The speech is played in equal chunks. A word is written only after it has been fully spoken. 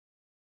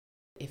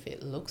if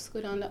it looks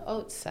good on the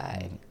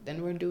outside,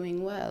 then we're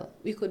doing well.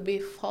 We could be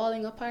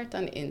falling apart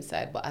on the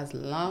inside, but as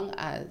long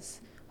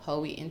as how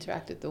we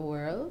interact with the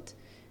world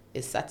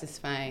is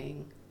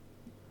satisfying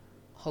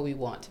how we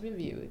want to be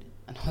viewed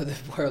and how the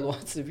world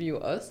wants to view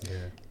us,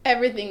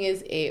 everything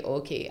is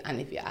A-okay.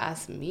 And if you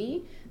ask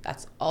me,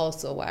 that's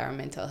also why our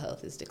mental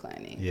health is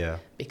declining. Yeah.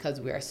 Because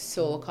we are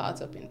so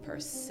caught up in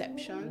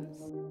perceptions.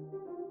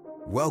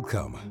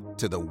 Welcome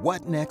to the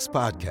What Next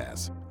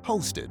podcast,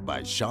 hosted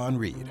by Sean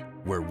Reed,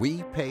 where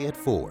we pay it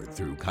forward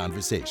through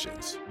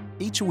conversations.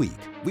 Each week,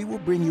 we will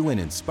bring you an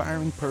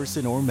inspiring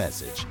person or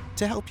message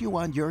to help you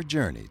on your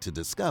journey to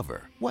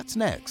discover what's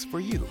next for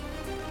you.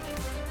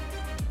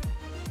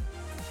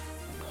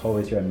 How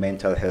is your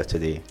mental health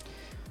today?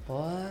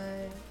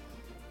 Boy,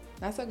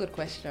 that's a good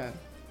question.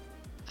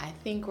 I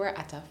think we're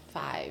at a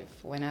 5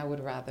 when I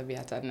would rather be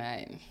at a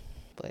 9.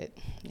 But,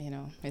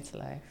 it's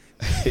life.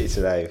 It's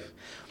life.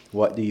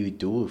 What do you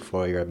do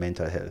for your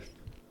mental health,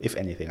 if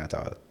anything at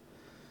all?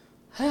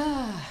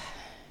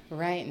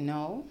 Right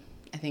now,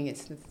 I think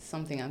it's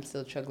something I'm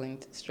still struggling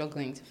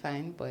to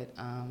find, but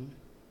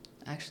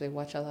actually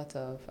watch a lot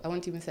of, I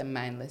won't even say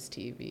mindless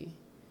TV,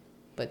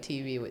 but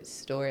TV with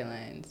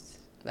storylines.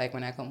 Like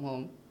when I come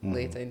home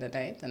later in the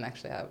night and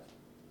actually have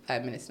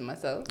 5 minutes to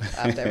myself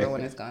after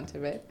everyone has gone to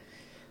bed,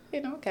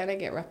 kind of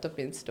get wrapped up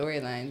in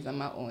storylines and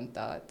my own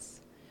thoughts.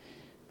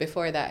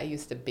 Before that, I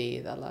used to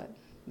bathe a lot.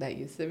 That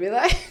used to be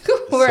like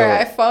where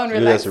I found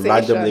relaxation. You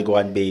just randomly go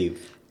and bathe?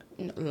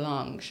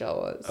 Long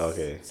showers.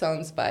 Okay.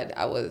 Sounds bad.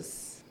 I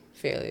was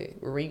fairly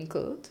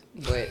wrinkled,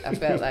 but I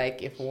felt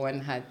like if one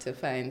had to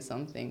find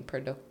something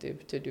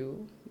productive to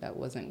do that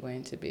wasn't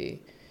going to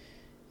be,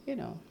 I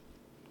don't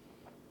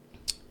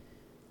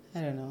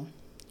know,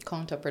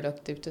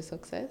 counterproductive to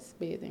success,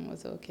 bathing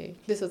was okay.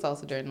 This was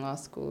also during law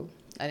school.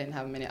 I didn't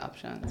have many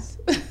options.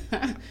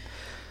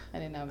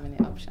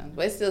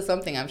 But it's still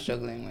something I'm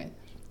struggling with.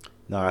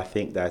 No, I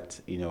think that,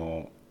 I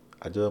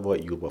don't know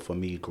about you, but for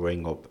me,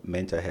 growing up,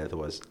 mental health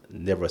was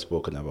never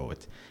spoken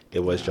about. It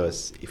was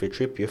just, if you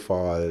trip, you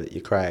fall,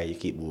 you cry, you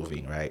keep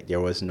moving, right?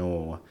 There was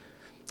no,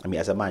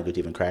 as a man, you don't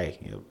even cry,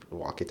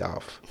 walk it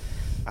off.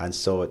 And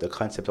so the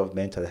concept of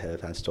mental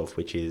health and stuff,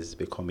 which is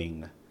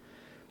becoming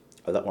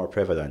a lot more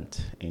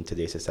prevalent in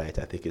today's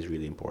society, I think is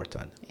really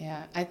important.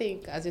 Yeah, I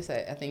think, as you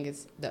said,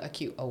 it's the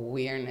acute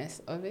awareness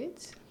of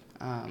it.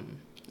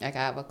 Like I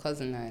have a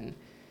cousin and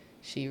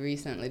she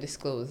recently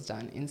disclosed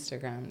on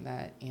Instagram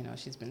that,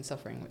 she's been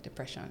suffering with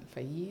depression for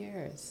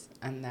years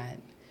and that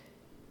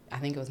I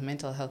think it was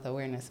Mental Health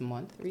Awareness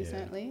Month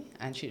recently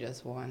and she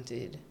just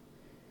wanted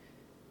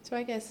to,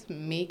 I guess,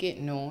 make it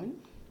known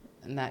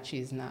and that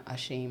she's not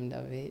ashamed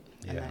of it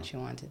and that she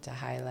wanted to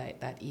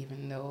highlight that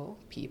even though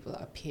people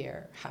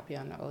appear happy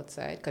on the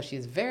outside, because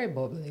she's very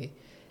bubbly,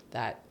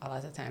 that a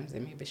lot of times they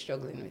may be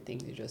struggling with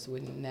things you just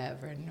would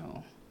never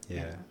know.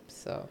 Yeah.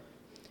 So...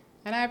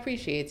 And I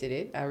appreciated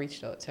it. I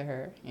reached out to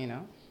her,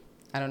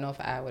 I don't know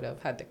if I would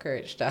have had the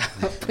courage to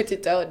put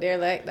it out there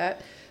like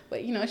that.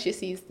 But, she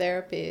sees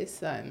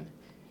therapists and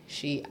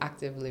she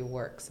actively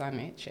works on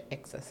it. She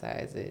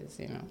exercises,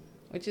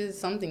 which is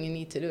something you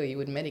need to do. You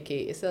would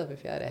medicate yourself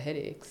if you had a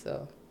headache,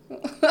 so.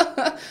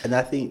 And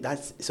I think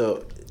that's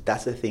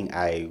the thing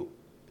I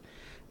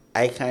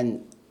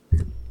can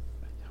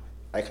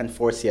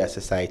foresee a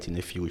society in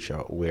the future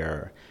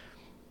where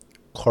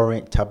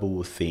current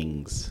taboo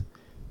things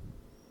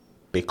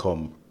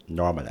become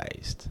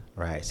normalized,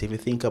 right? So if you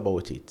think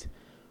about it,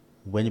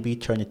 when we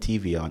turn the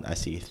TV on and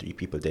see 3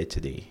 people dead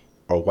today,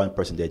 or 1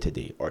 person dead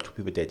today, or 2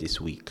 people dead this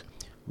week,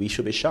 we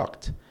should be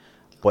shocked.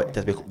 But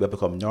that we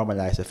become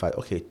normalized the fact,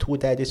 okay, 2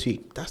 died this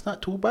week, that's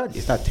not too bad,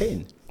 it's not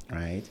 10,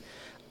 right?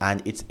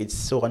 And it's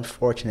so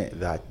unfortunate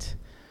that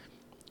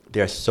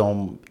there are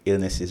some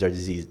illnesses or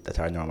diseases that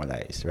are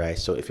normalized, right?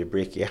 So if you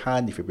break your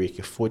hand, if you break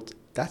your foot,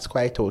 that's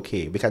quite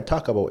okay. We can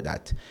talk about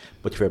that.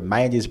 But if your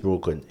mind is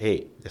broken,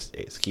 hey,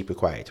 let's keep it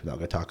quiet. We're not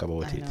going to talk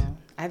about it.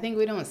 I think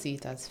we don't see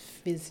it as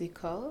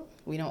physical.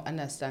 We don't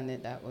understand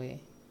it that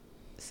way.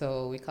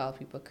 So we call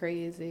people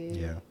crazy.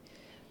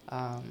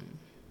 Yeah.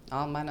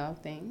 All manner of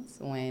things.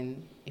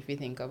 When, if you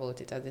think about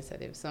it, as I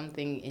said, if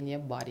something in your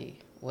body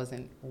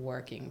wasn't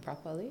working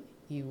properly,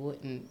 you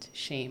wouldn't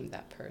shame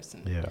that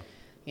person. Yeah.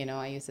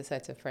 I used to say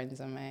to friends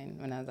of mine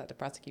when I was at the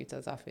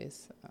prosecutor's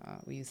office,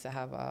 we used to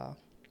have a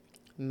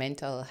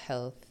mental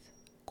health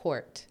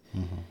court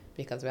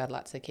because we had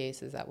lots of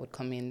cases that would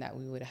come in that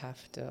we would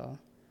have to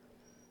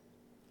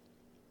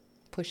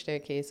push their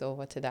case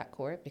over to that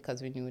court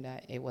because we knew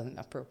that it wasn't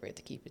appropriate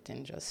to keep it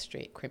in just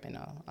straight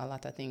criminal. A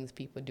lot of things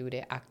people do,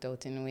 they act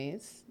out in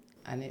ways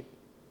and it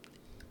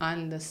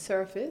on the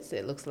surface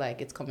it looks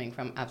like it's coming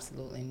from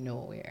absolutely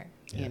nowhere,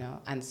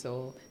 and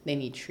so they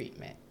need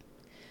treatment.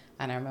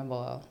 And I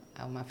remember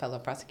my fellow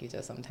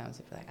prosecutors sometimes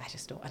would be like, I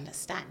just don't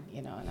understand,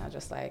 and I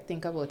just like,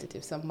 think about it.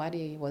 If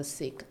somebody was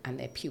sick and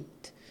they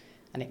puked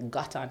and it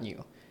got on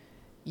you,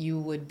 you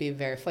would be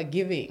very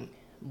forgiving.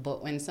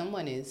 But when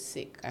someone is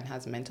sick and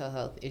has mental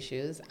health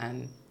issues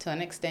and to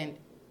an extent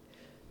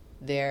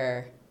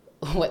they're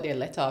what they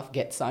let off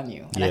gets on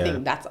you. And I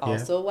think that's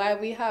also why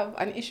we have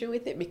an issue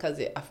with it, because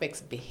it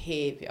affects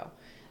behavior.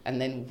 And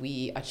then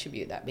we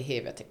attribute that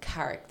behavior to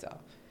character.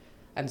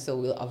 And so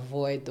we'll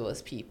avoid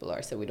those people,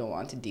 or say we don't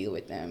want to deal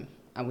with them.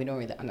 And we don't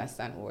really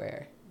understand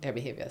where their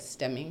behavior is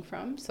stemming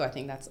from. So I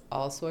think that's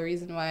also a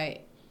reason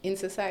why in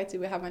society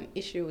we have an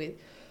issue with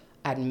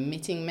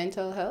admitting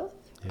mental health.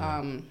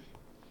 And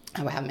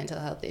we have mental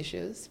health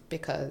issues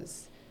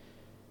because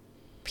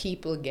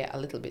people get a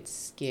little bit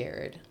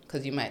scared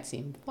because you might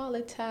seem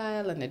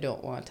volatile and they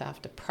don't want to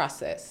have to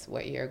process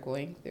what you're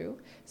going through.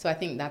 So I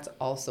think that's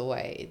also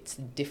why it's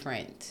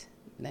different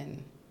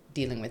than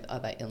dealing with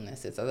other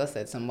illnesses. As I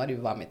said, somebody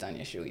vomit on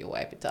your shoe, you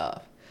wipe it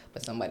off.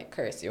 But somebody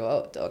curse you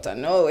out of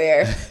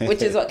nowhere,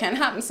 which is what can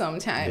happen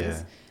sometimes.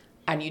 Yeah.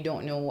 And you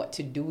don't know what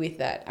to do with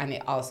that. And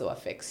it also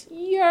affects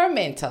your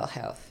mental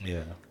health.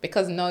 Yeah.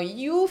 Because now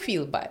you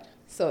feel bad.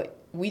 So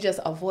we just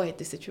avoid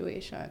the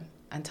situation.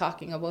 And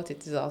talking about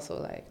it is also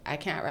like, I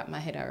can't wrap my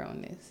head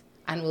around this.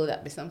 And will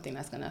that be something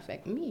that's going to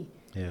affect me?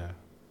 Yeah.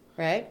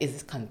 Right?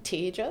 Is it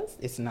contagious?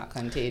 It's not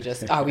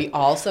contagious. Are we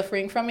all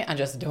suffering from it? I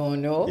just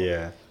don't know.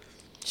 Yeah.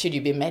 Should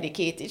you be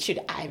medicated? Should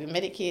I be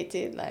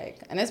medicated?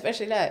 And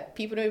especially that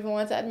people don't even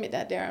want to admit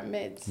that they're on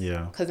meds.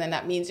 Yeah. Because then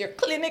that means you're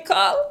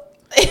clinical.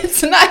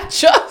 It's not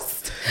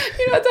just,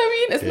 you know what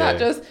I mean? It's not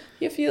just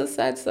you feel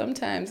sad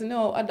sometimes.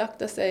 No, a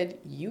doctor said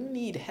you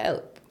need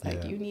help.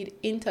 You need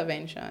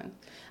intervention.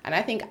 And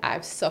I think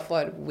I've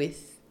suffered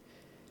with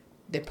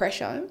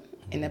depression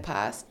in the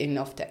past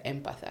enough to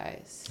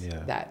empathize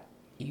that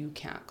you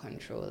can't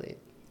control it.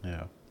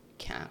 Yeah.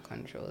 Can't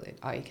control it.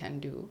 All you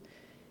can do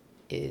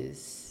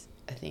is,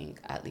 I think,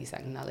 at least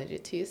acknowledge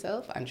it to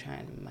yourself and try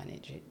and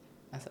manage it.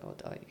 That's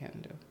about all you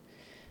can do.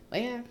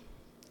 But yeah,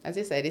 as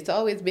you said, it's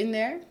always been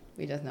there.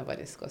 We just never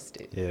discussed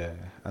it. Yeah.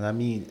 And I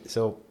mean,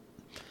 so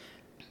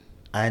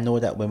I know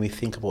that when we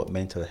think about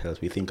mental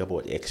health, we think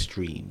about the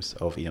extremes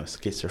of,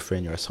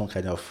 schizophrenia or some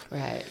kind of,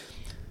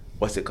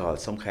 what's it called?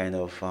 Some kind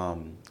of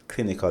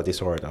clinical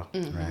disorder,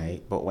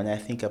 right? But when I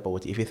think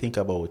about, if you think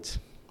about,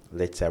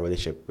 let's say, a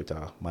relationship with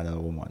a man and a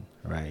woman,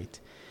 right?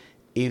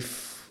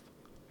 If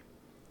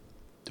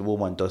the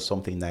woman does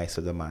something nice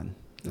to the man,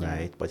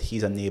 right? But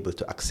he's unable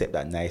to accept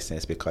that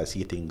niceness because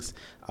he thinks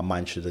a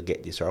man should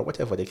get this, or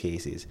whatever the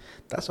case is.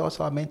 That's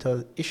also a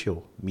mental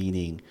issue,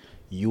 meaning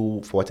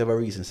you, for whatever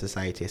reason,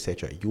 society,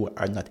 etc., you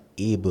are not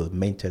able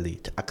mentally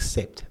to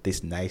accept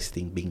this nice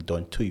thing being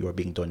done to you or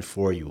being done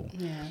for you.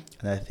 Yeah.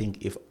 And I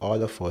think if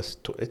all of us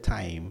took the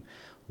time,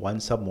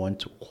 once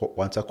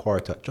a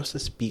quarter, just to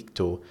speak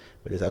to,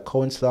 whether it's a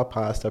counselor,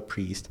 pastor,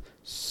 priest,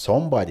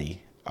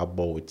 somebody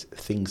about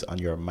things on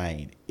your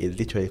mind, it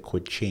literally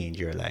could change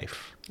your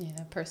life.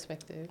 Yeah,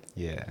 perspective.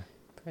 Yeah.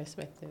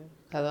 Perspective.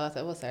 Because a lot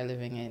of us are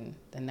living in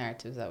the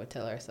narratives that we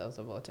tell ourselves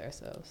about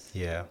ourselves.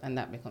 Yeah. And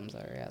that becomes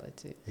our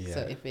reality. Yeah. So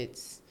if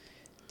it's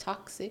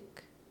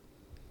toxic,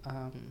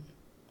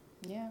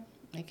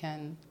 it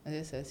can, as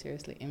I said,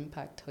 seriously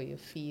impact how you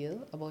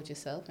feel about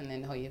yourself and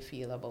then how you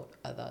feel about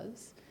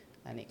others.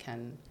 And it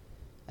can,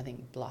 I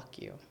think, block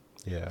you.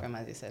 Yeah. From,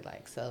 as you said,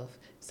 like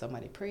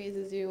somebody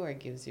praises you or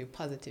gives you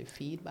positive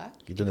feedback.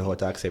 You don't know how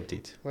to accept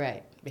it.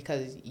 Right.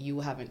 Because you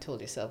haven't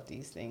told yourself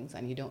these things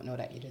and you don't know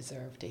that you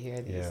deserve to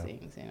hear these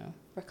things,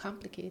 We're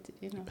complicated,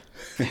 We're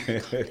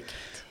complicated.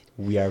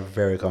 We are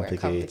very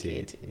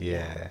complicated.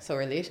 Yeah. So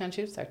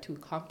relationships are too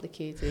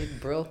complicated,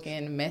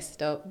 broken,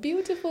 messed up,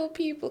 beautiful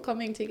people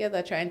coming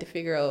together trying to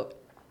figure out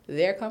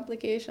their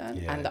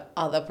complication and the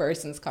other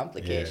person's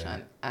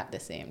complication at the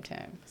same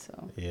time.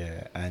 So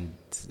and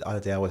the other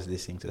day I was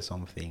listening to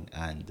something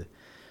and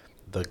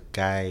the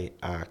guy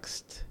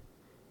asked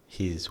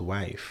his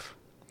wife,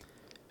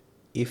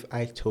 if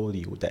I told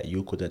you that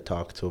you couldn't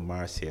talk to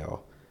Marcia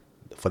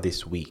for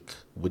this week,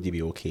 would you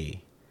be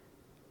okay?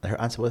 And her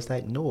answer was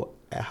like, no,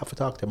 I have to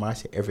talk to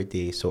Marcia every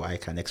day so I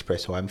can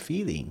express how I'm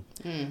feeling.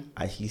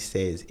 And he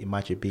says,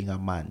 imagine being a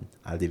man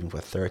and living for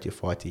 30,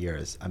 40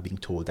 years and being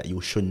told that you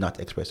should not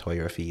express how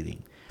you're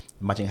feeling.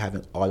 Imagine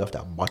having all of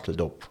that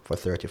bottled up for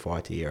 30,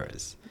 40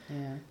 years.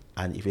 Yeah.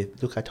 And if you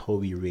look at how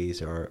we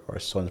raise our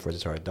sons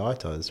versus our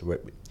daughters,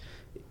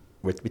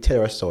 we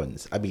tell our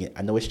sons, I mean,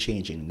 I know it's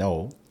changing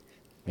now,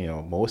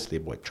 mostly,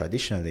 but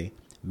traditionally,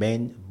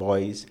 men,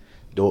 boys,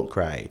 don't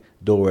cry,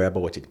 don't worry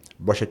about it,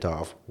 brush it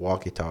off,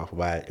 walk it off.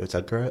 While it's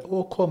a girl,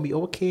 oh, call me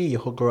okay, you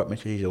hug her up,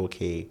 make sure she's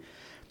okay.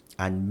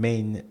 And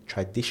men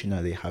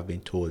traditionally have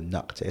been told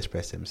not to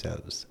express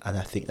themselves. And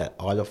I think that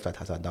all of that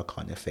has a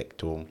knock-on effect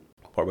to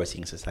what we're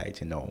seeing in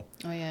society now.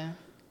 Oh, yeah.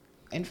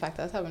 In fact,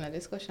 I was having a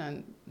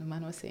discussion, the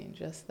man was saying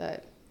just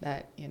that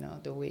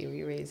the way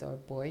we raise our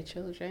boy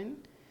children,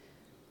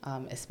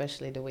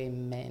 especially the way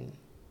men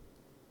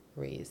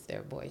raise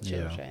their boy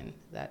children,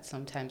 that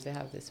sometimes they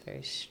have this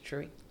very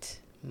strict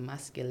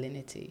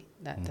masculinity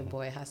that the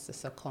boy has to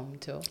succumb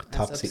to.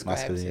 Toxic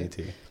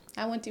masculinity.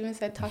 I wouldn't even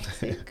say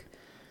toxic.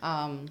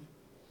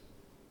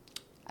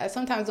 I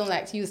sometimes don't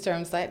like to use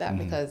terms like that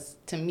because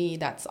to me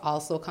that's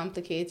also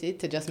complicated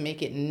to just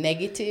make it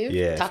negative.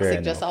 Yeah,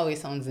 toxic just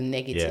always sounds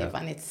negative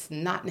and it's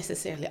not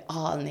necessarily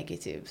all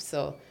negative.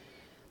 So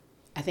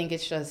I think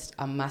it's just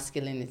a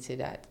masculinity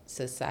that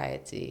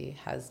society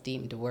has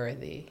deemed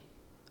worthy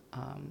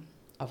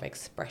of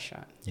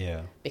expression.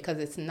 Yeah. Because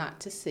it's not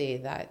to say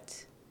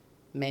that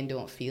men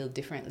don't feel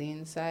differently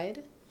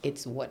inside.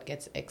 It's what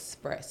gets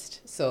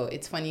expressed. So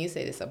it's funny you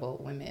say this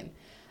about women.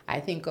 I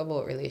think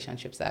about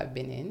relationships that I've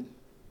been in,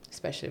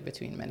 especially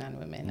between men and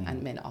women,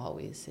 and men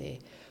always say,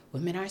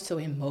 women are so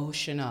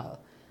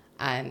emotional.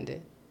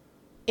 And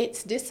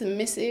it's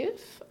dismissive,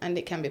 and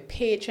it can be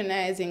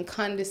patronizing,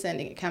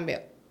 condescending. It can be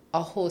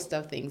a host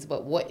of things.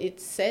 But what it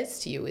says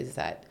to you is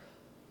that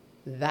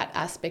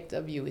aspect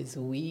of you is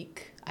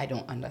weak. I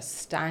don't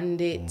understand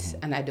it,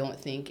 and I don't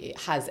think it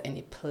has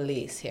any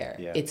place here.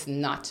 Yeah. It's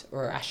not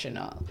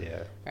rational,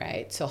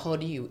 right? So how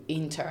do you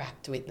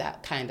interact with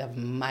that kind of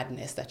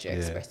madness that you're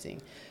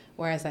expressing?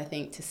 Whereas I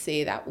think to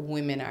say that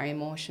women are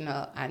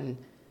emotional, and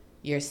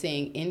you're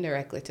saying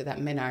indirectly to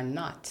that men are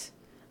not.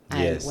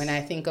 And when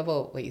I think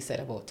about what you said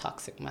about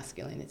toxic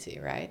masculinity,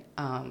 right?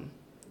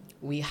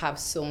 We have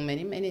so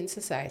many men in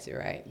society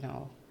right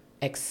now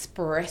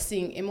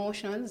expressing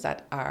emotions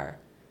that are,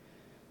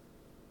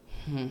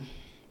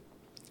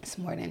 it's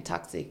more than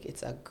toxic.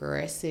 It's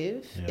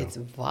aggressive. Yeah. It's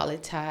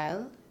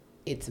volatile.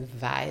 It's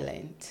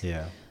violent.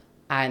 Yeah.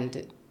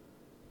 And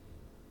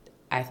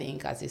I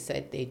think, as you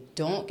said, they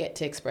don't get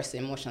to express the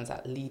emotions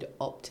that lead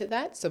up to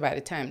that. So by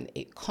the time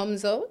it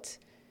comes out,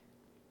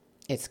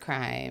 it's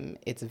crime,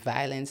 it's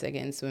violence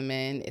against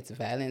women, it's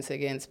violence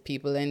against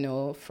people they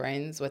know,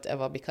 friends,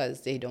 whatever,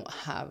 because they don't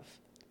have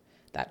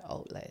that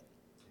outlet.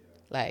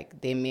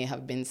 Like, they may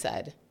have been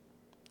sad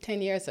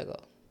 10 years ago.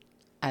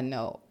 And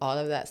now all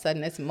of that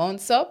sadness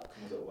mounts up,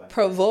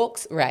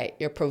 provokes, right?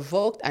 You're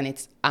provoked, and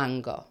it's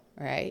anger,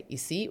 right? You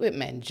see it with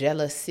men,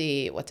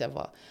 jealousy,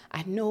 whatever.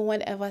 And no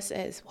one ever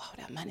says, wow,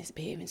 that man is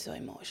behaving so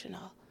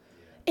emotional.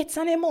 It's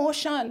an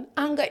emotion.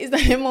 Anger is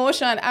an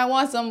emotion. I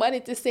want somebody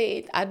to say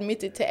it,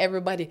 admit it to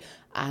everybody.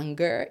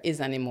 Anger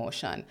is an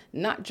emotion,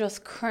 not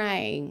just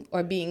crying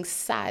or being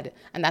sad.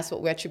 And that's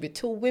what we attribute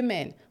to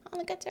women. Oh,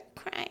 look at her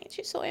crying.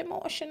 She's so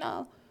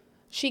emotional.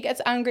 She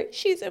gets angry.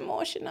 She's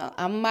emotional.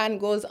 A man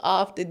goes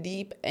off the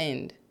deep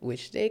end,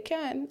 which they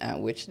can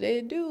and which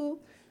they do.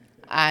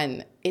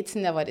 And it's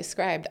never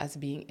described as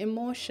being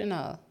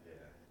emotional,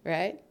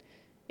 right?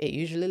 It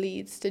usually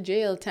leads to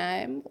jail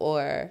time,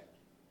 or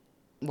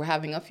we're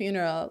having a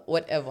funeral,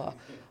 whatever.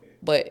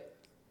 But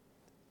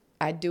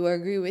I do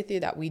agree with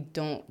you that we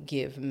don't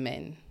give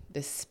men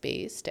the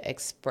space to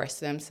express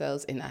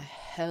themselves in a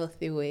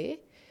healthy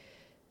way.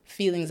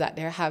 Feelings that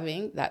they're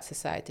having that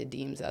society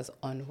deems as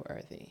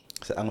unworthy.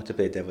 So I'm going to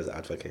play devil's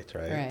advocate,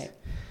 right? Right.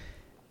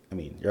 I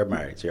mean, you're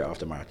married, so you're off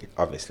the market,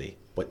 obviously.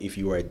 But if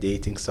you are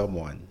dating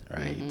someone,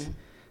 right,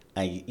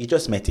 and you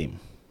just met him,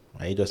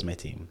 right? You just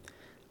met him,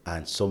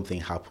 and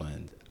something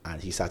happened,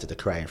 and he started to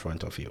cry in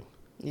front of you.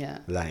 Yeah.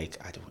 Like,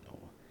 I don't know,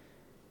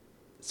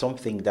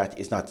 something that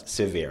is not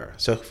severe.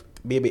 So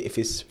maybe if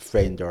his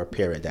friend or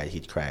parent died,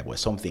 he'd cry, but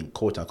something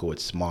quote unquote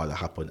small that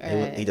happened,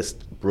 Right. He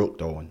just broke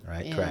down,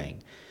 right, Yeah.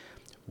 crying.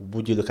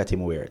 Would you look at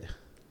him weird?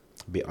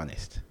 Be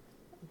honest.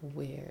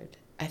 Weird.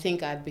 I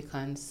think I'd be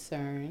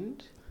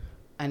concerned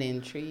and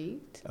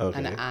intrigued, Okay.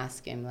 and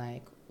ask him,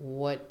 like,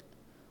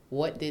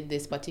 what did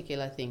this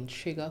particular thing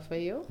trigger for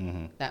you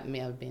that may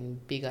have been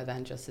bigger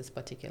than just this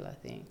particular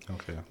thing?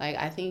 Okay. Like,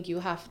 I think you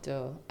have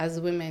to, as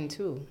women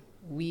too,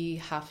 we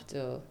have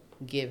to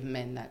give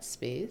men that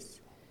space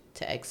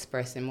to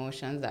express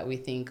emotions that we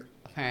think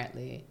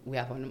apparently we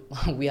have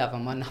a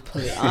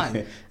monopoly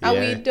on. And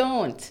we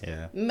don't.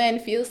 Yeah. Men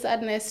feel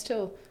sadness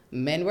too.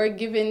 Men were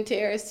given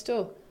tears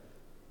too.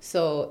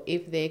 So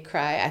if they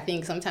cry, I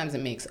think sometimes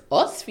it makes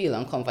us feel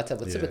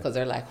uncomfortable too, because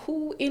they're like,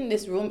 who in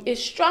this room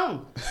is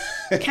strong?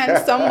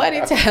 Can somebody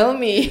tell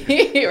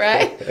me,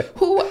 right?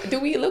 Who do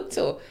we look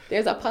to?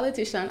 There's a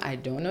politician, I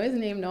don't know his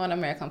name, no, an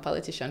American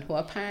politician, who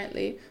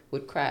apparently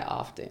would cry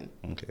often.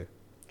 Okay.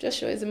 Just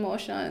show his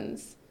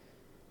emotions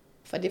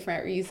for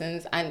different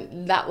reasons.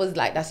 And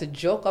that's a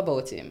joke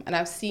about him. And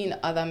I've seen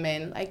other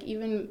men, like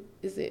even,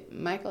 is it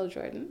Michael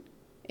Jordan?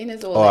 In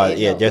his old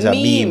age, there's a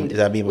meme. There's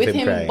a meme with of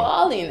him crying.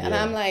 Bawling. And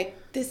I'm like,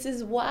 this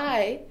is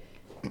why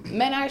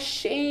men are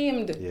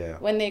shamed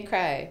when they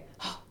cry.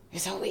 Oh, you're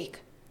so weak.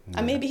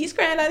 And maybe he's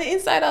crying on the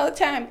inside all the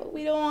time, but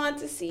we don't want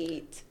to see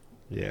it.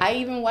 Yeah. I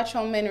even watch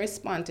how men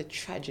respond to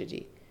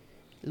tragedy.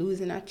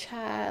 Losing a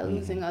child,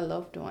 losing a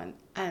loved one.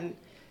 And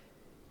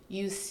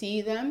you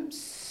see them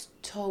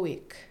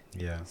stoic.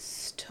 Yeah.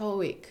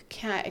 Stoic.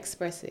 Can't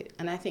express it.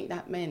 And I think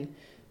that men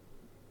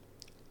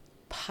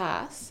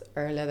pass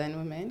earlier than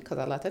women, because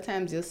a lot of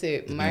times you'll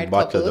see married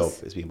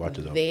couples, It's being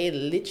bottled up. they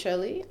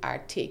literally are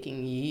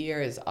taking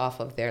years off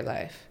of their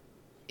life,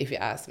 if you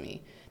ask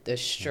me. The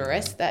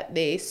stress that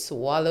they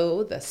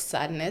swallow, the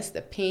sadness,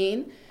 the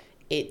pain,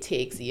 it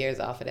takes years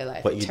off of their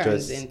life. But It you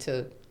turns just-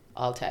 into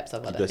all types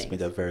of You other just things.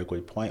 made a very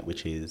good point,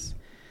 which is,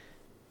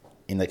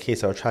 in the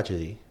case of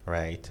tragedy,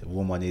 right,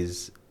 woman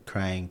is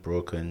crying,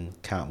 broken,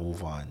 can't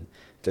move on.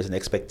 There's an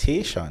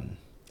expectation,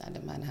 And the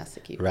man has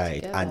to keep it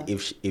right? together. And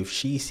if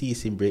she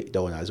sees him break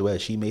down as well,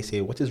 she may say,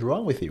 "What is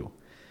wrong with you?"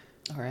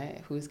 All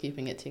right. Who's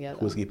keeping it together?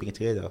 Who's keeping it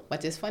together?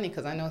 But it's funny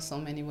because I know so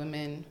many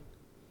women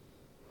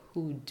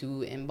who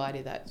do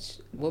embody that,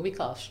 what we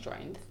call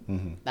strength,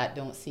 that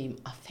don't seem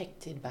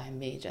affected by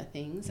major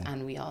things.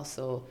 And we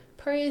also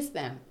praise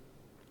them.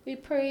 We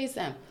praise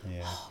them.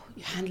 Yeah. Oh,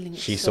 you're handling it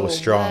She's so so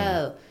strong.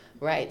 well.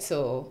 Right.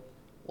 So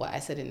what I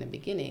said in the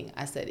beginning,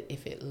 I said,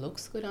 if it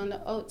looks good on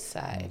the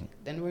outside,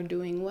 then we're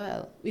doing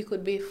well. We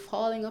could be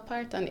falling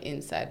apart on the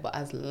inside, but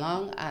as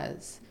long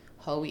as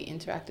how we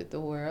interact with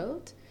the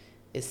world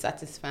is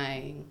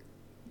satisfying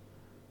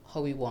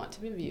how we want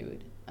to be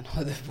viewed and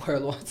how the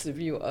world wants to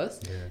view us,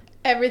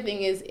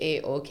 everything is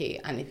A-okay.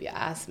 And if you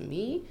ask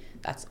me,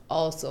 that's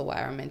also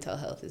why our mental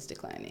health is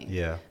declining.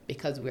 Yeah.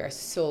 Because we are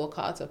so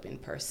caught up in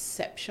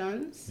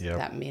perceptions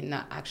that may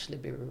not actually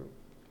be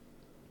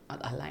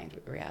aligned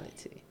with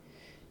reality.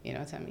 You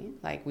know what I mean?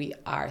 Like, we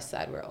are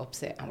sad, we're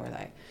upset, and we're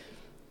like,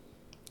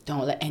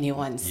 don't let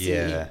anyone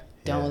see.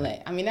 Don't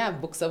let. I mean, I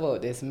have books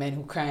about this, men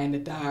who cry in the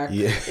dark.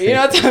 Yeah. You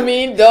know what I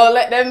mean? Don't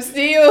let them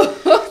see you.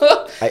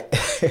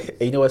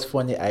 You know what's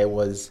funny?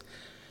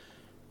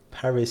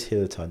 Paris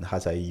Hilton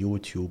has a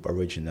YouTube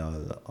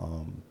original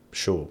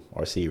show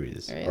or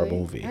series or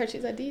movie. I heard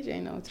she's a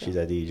DJ now too. She's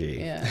a DJ.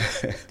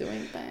 Yeah,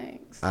 doing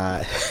things.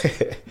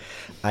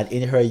 And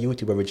in her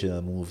YouTube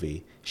original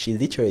movie, she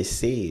literally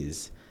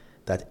says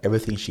that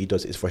everything she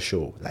does is for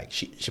show. Like,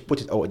 she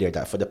put it out there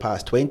that for the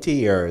past 20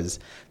 years,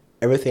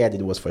 everything I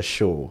did was for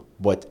show.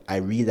 But I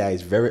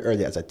realized very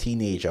early as a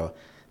teenager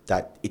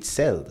that it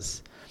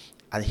sells.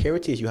 And here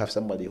it is, you have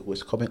somebody who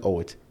is coming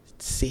out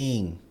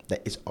saying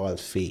that it's all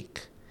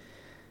fake.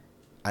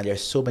 And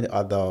there's so many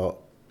other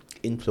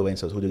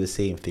influencers who do the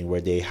same thing,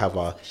 where they have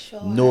a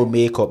no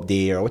makeup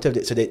day or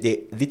whatever. So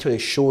they literally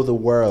show the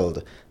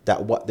world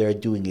that what they're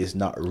doing is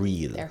not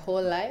real. Their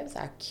whole lives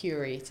are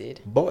curated.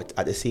 But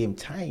at the same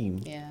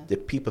time, the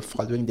people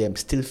following them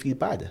still feel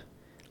bad.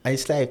 And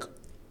it's like,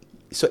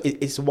 so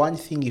it's one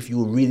thing if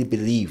you really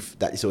believe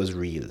that this was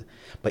real.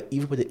 But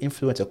even when the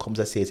influencer comes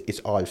and says it's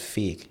all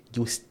fake,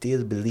 you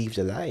still believe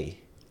the lie.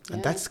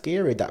 And that's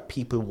scary, that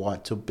people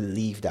want to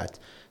believe that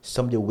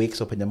somebody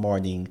wakes up in the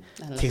morning,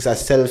 takes a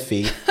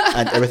selfie,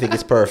 and everything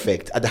is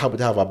perfect, and they happen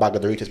to have a bag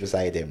of Doritos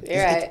beside them.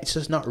 It's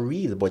just not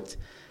real. But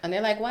and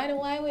they're like, why do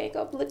I wake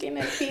up looking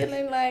and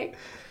feeling like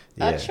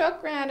a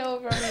truck ran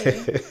over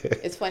me?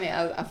 It's funny,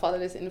 I follow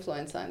this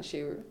influencer, and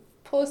she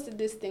posted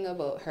this thing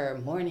about her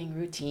morning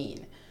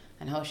routine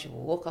and how she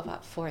woke up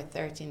at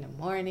 4:30 in the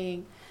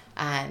morning,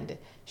 and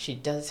she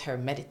does her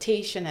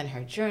meditation and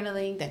her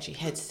journaling, then she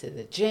heads to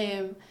the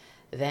gym,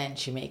 then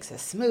she makes a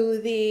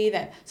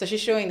smoothie, so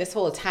she's showing this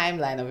whole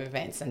timeline of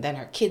events, and then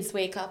her kids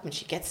wake up and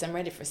she gets them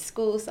ready for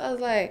school. So I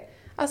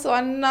was so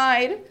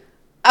annoyed.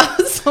 I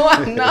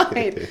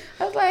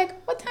was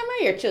like, what time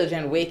are your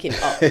children waking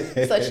up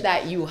such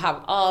that you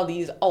have all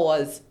these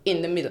hours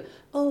in the middle?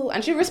 Oh,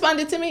 and she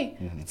responded to me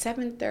at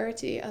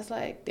 7:30. I was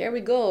like, there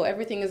we go.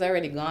 Everything is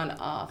already gone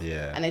off.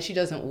 Yeah. And then she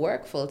doesn't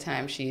work full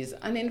time. She's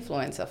an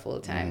influencer full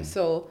time.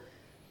 So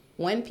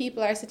when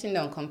people are sitting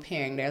down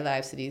comparing their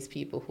lives to these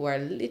people who are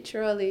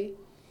literally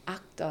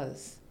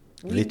actors,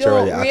 we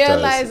don't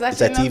realize that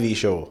it's a TV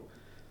show.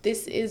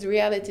 This is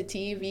reality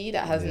TV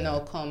that has now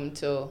come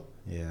to...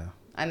 Yeah.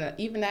 And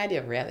even the idea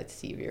of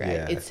reality TV, right?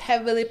 Yeah. It's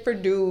heavily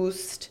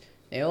produced.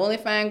 They only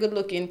find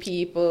good-looking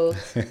people,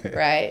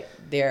 right?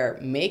 They're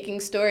making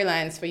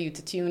storylines for you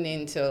to tune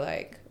into.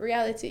 Like,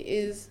 reality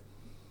is...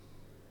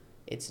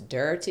 It's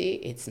dirty,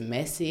 it's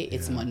messy,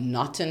 it's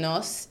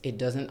monotonous, it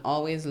doesn't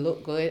always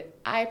look good.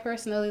 I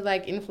personally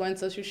like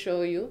influencers who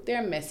show you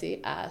they're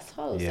messy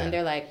assholes. And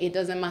they're like, it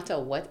doesn't matter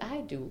what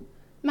I do,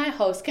 my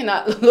house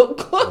cannot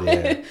look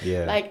good.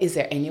 Like, is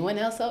there anyone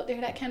else out there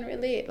that can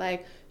relate?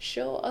 Like,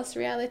 show us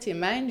reality.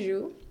 Mind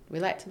you, we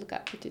like to look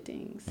at pretty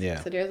things.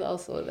 So there's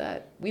also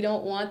that. We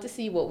don't want to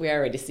see what we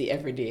already see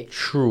every day.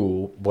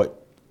 True,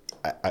 but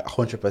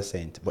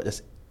 100%. But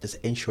just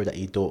ensure that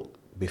you don't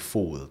be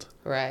fooled.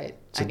 Right.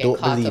 So don't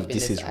believe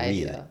this is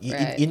real.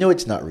 You know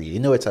it's not real. You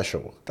know it's a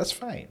show. That's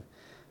fine.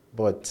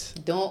 But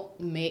don't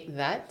make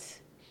that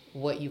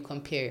what you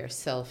compare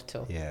yourself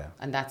to. Yeah.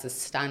 And that's a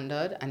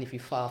standard. And if you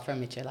fall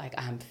from it, you're like,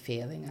 I'm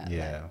failing at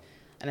that.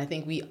 And I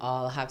think we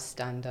all have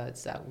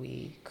standards that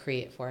we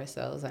create for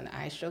ourselves. And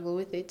I struggle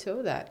with it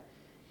too, that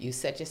you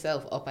set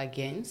yourself up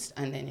against,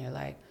 and then you're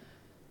like,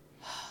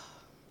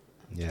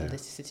 I'm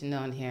just sitting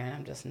down here and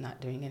I'm just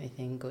not doing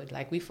anything good.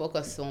 Like, we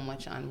focus so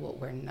much on what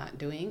we're not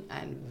doing,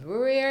 and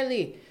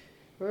rarely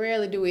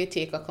do we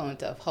take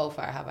account of how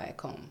far have I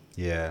come.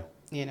 Yeah.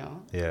 You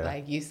know? Yeah.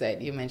 Like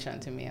you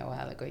mentioned to me a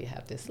while ago, you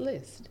have this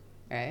list,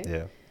 right?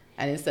 Yeah.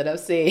 And instead of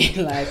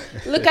saying, like,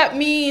 look at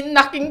me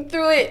knocking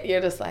through it,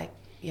 you're just like,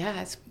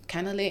 yeah, it's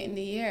kind of late in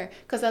the year.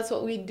 Because that's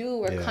what we do.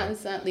 We're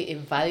constantly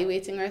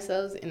evaluating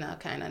ourselves in a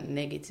kind of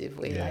negative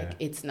way. Like,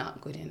 it's not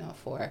good enough,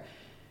 or,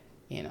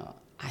 you know,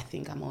 I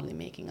think I'm only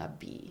making a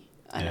B,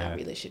 and I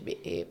really should be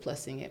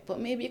A+ing it. But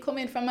maybe you come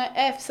in from an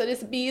F, so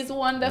this B is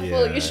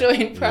wonderful. You're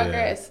showing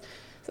progress.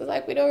 So it's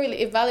like, we don't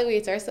really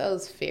evaluate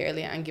ourselves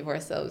fairly and give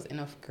ourselves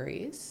enough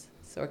grace.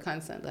 So we're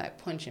constantly like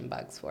punching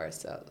bags for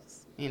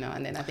ourselves. you know,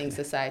 and then I think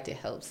society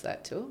helps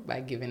that too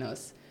by giving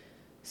us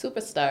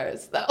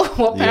superstars that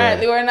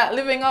apparently we're not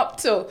living up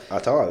to.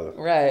 At all.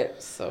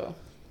 Right. So,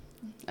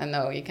 I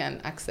know you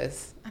can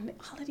access, and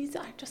all of these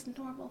are just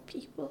normal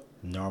people.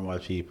 Normal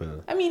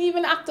people. I mean,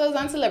 even actors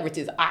and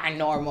celebrities are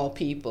normal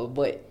people,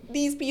 but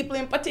these people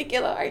in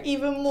particular are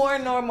even more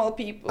normal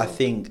people. I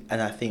think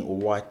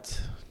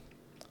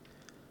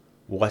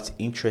what's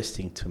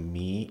interesting to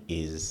me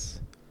is,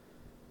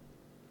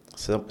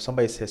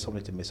 somebody said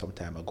something to me some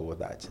time ago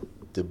that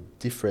the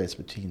difference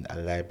between a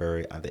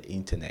library and the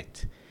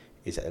internet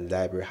is that a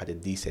library had the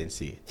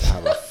decency to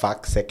have a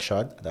fact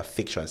section and a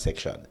fiction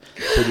section.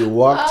 So you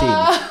walked in,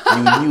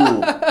 you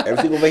knew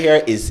everything over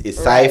here is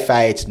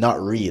sci-fi, it's not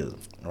real,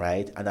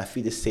 right? And I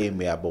feel the same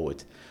way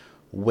about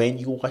when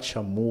you watch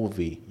a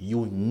movie,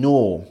 you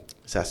know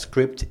it's a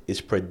script,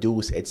 is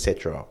produced,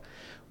 etc.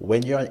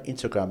 When you're on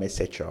Instagram,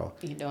 etc.,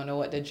 you don't know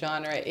what the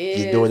genre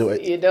is.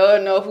 You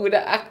don't know who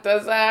the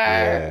actors are.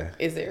 Yeah.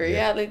 Is it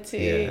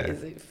reality? Yeah.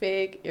 Is it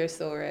fake? You're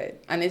so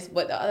right.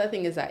 But the other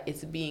thing is that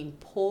it's being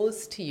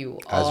posed to you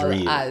As all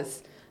real.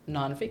 as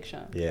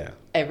nonfiction. Yeah.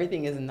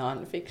 Everything is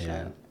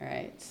nonfiction,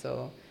 right?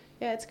 So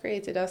yeah, it's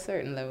created a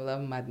certain level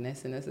of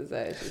madness in the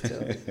society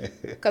too.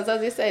 Because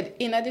as you said,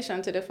 in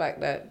addition to the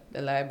fact that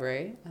the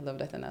library, I love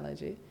that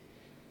analogy,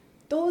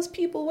 those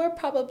people were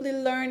probably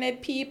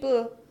learned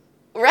people,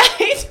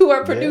 right? Who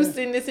are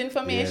producing this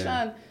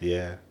information.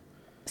 Yeah.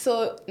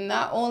 So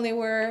not only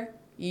were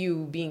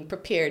you being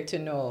prepared to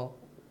know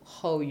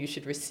how you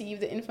should receive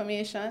the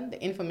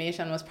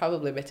information was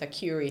probably better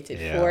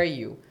curated for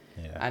you.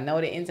 Yeah. And now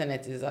the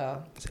internet is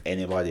It's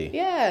anybody.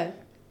 Yeah.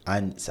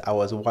 And so I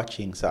was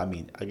watching, so I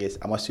mean, I guess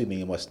I'm assuming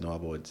you must know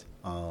about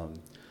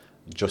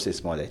Justice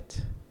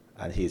Smollett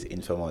and his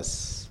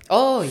infamous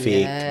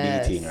fake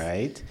meeting,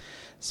 right?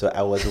 So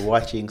I was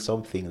watching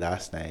something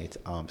last night,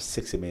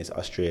 60 Minutes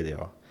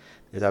Australia.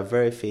 There's a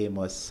very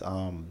famous...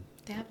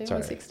 They have their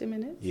own 60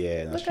 Minutes?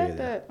 Yeah, in Look Australia. at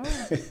that.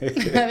 Oh.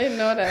 I didn't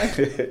know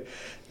that.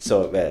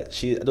 So I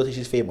don't think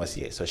she's famous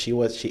yet. So she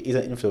is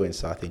an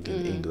influencer, I think,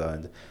 in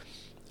England.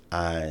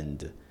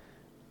 And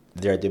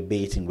they're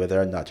debating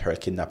whether or not her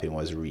kidnapping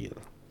was real.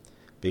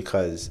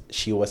 Because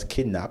she was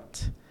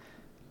kidnapped,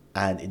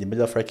 and in the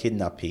middle of her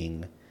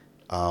kidnapping,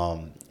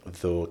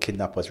 the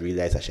kidnappers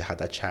realized that she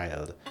had a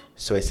child.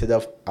 So instead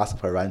of asking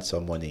for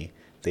ransom money,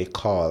 they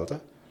called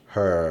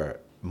her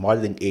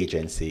modeling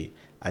agency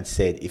and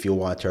said, if you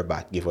want her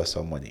back, give us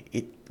some money.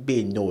 It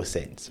made no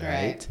sense,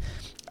 right?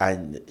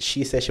 And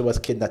she said she was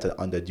kidnapped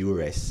under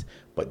duress,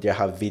 but there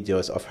have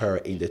videos of her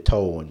in the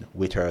town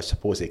with her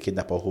supposed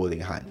kidnapper holding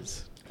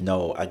hands.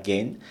 Now,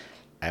 again,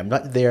 I'm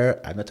not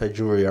there, I'm not a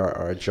jury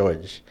or a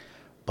judge,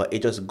 but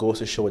it just goes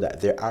to show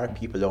that there are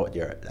people out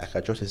there, like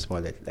a Justice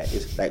Smollett,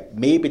 like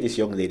maybe this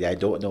young lady, I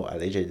don't know,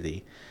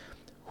 allegedly,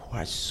 who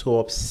are so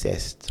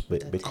obsessed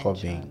with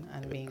becoming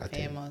and being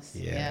famous.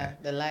 Yeah.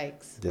 The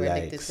likes. The We're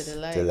likes, addicted to the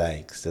likes.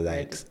 The We're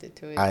likes. addicted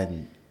to it.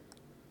 And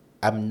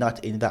I'm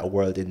not in that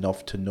world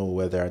enough to know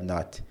whether or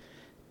not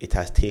it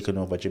has taken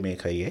over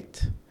Jamaica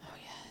yet. Oh,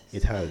 yes.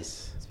 It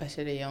has.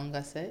 Especially the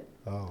younger set.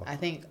 Oh. I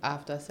think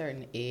after a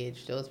certain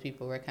age, those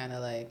people were kind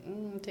of like,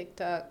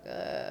 TikTok,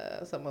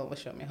 someone will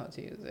show me how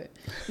to use it.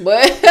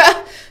 But,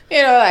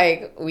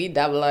 like, we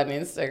dabble on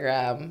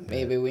Instagram.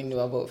 Maybe we knew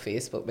about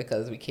Facebook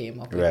because we came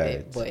up with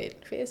it.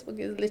 But Facebook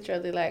is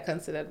literally, like,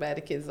 considered by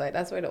the kids, like,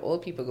 that's where the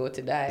old people go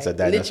to die. It's a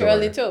dinosaur.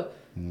 Literally, too.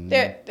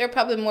 There are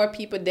probably more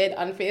people dead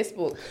on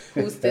Facebook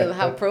who still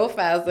have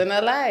profiles than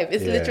alive.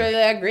 It's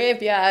literally a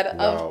graveyard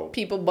of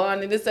people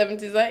born in the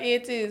 70s and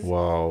 80s.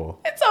 Wow.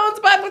 It sounds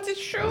bad, but it's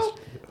true.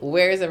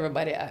 Where is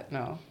everybody at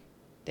now?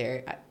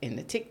 They're in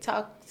the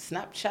TikTok,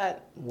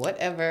 Snapchat,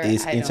 whatever.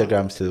 Is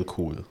Instagram still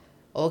cool?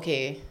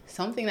 Okay.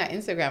 Something that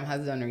Instagram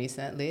has done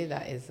recently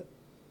that is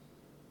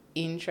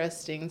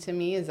interesting to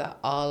me is that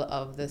all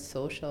of the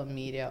social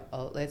media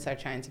outlets are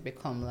trying to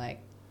become like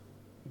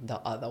the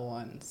other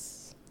ones.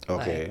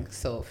 Okay. Like,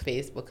 so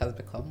Facebook has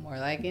become more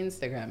like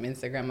Instagram.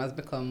 Instagram has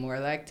become more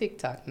like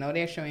TikTok. Now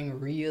they're showing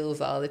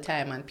reels all the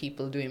time and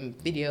people doing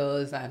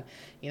videos and,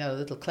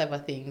 little clever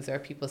things where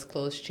people's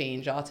clothes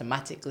change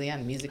automatically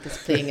and music is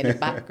playing in the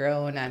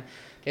background and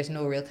there's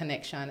no real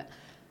connection.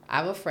 I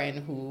have a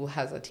friend who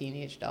has a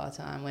teenage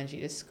daughter, and when she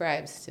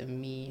describes to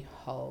me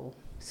how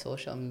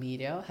social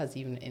media has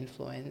even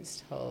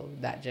influenced how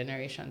that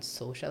generation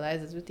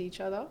socializes with each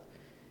other,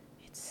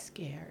 it's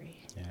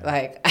scary. Yeah.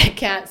 Like, I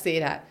can't say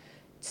that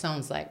it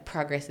sounds like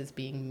progress is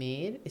being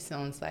made. It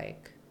sounds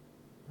like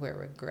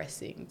we're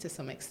regressing to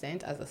some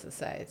extent as a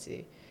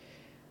society.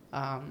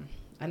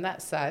 And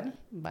that's sad,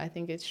 but I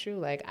think it's true.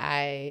 Like,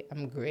 I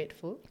am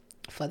grateful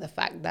for the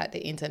fact that the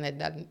internet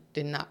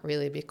did not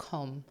really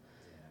become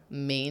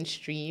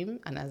mainstream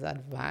and as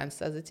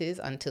advanced as it is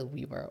until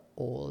we were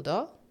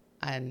older.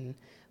 And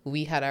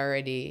we had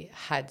already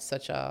had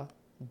such a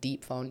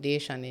deep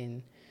foundation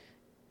in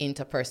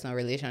interpersonal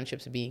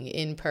relationships being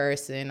in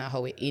person and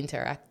how we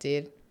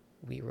interacted.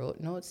 We wrote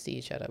notes to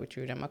each other. We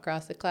threw them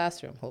across the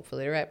classroom.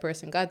 Hopefully the right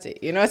person got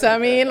it. You know what I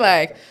mean?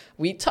 Like,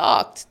 we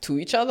talked to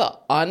each other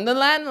on the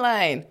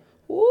landline.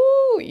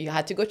 ooh, you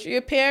had to go through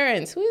your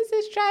parents. Who is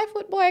this dry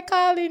foot boy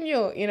calling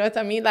you? You know what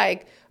I mean?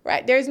 Like,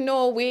 right, there's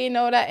no way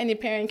now that any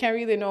parent can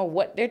really know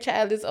what their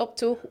child is up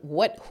to,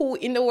 who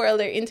in the world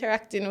they're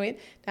interacting with.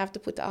 They have to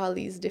put all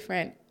these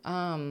different,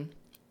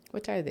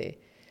 what are they?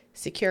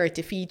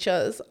 Security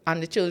features on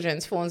the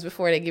children's phones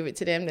before they give it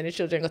to them. Then the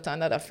children go to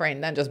another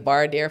friend and just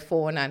borrow their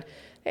phone, and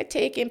they're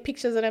taking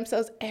pictures of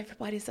themselves.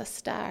 Everybody's a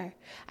star.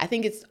 I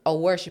think it's a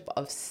worship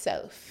of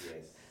self.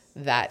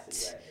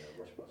 Yes.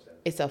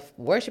 It's a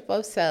worship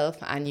of self,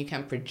 and you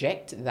can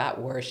project that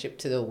worship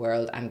to the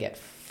world and get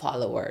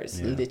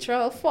followers,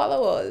 literal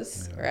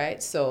followers,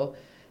 right? So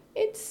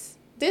it's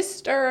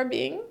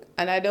disturbing,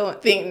 and I don't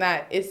think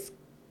that it's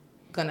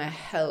gonna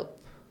help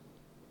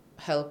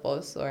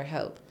us or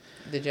help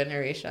the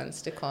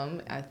generations to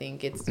come. I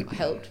think it's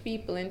helped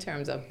people in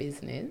terms of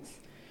business,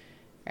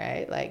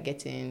 right? Like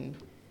getting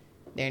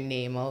their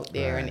name out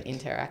there and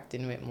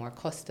interacting with more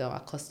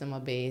customer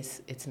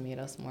base. It's made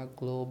us more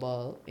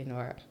global in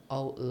our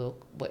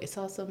outlook, but it's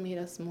also made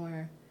us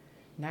more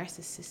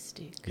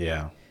narcissistic.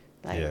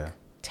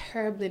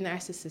 Terribly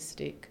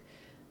narcissistic.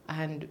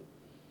 And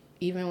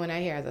even when I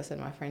hear, as I said,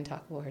 my friend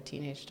talk about her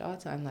teenage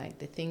daughter, and like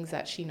the things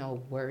that she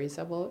now worries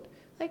about,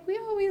 like we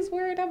always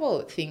worried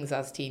about things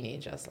as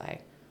teenagers,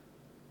 like,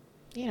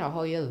 you know,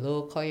 how you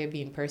look, how you're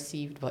being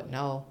perceived, but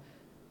now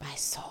by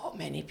so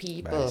many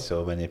people.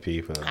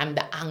 And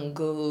the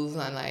angles,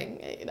 and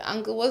like, the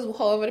angle was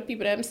however the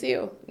people them see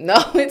you.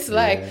 Now it's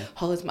like,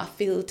 how is my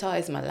filter?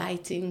 Is my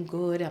lighting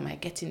good? Am I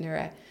getting the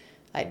right?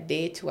 Like,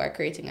 they too are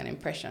creating an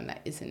impression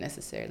that isn't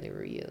necessarily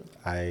real.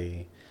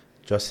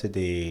 Just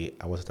today,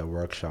 I was at a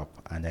workshop,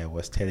 and I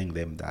was telling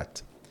them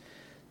that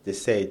they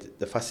said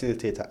the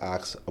facilitator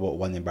asked about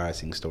one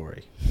embarrassing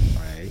story,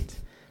 right?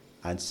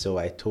 And so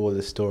I told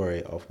the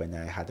story of when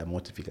I had a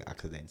motor vehicle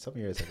accident some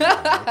years ago.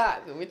 Right?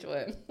 Which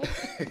one?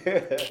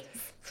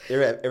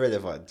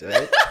 Irrelevant,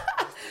 right?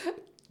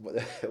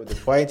 But the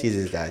point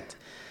is that,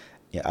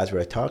 as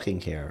we're talking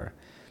here,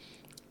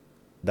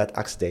 that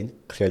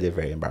accident clearly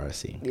very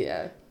embarrassing.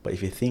 Yeah. But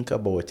if you think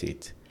about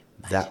it,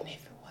 imagine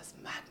if it was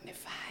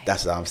magnified.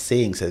 That's what I'm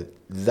saying. So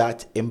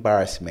that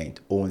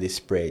embarrassment only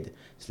spread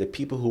to the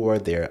people who were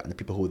there and the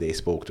people who they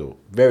spoke to.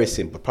 Very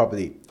simple.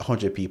 Probably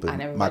 100 people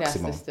and everybody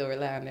maximum. Has to still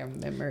rely on their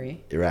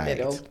memory. Right. They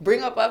don't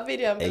bring up a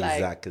video and be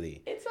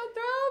exactly. Like, it's a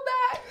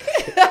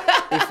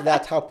throwback. If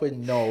that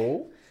happened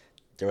now,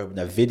 there would have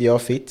been a video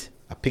of it,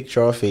 a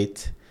picture of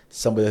it.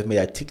 Somebody have made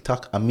a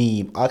TikTok, a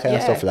meme, all kind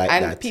of stuff like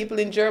that. And people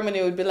in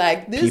Germany would be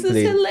like, this is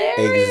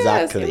hilarious.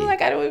 Exactly. People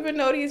like, I don't even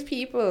know these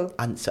people.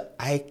 And so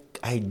I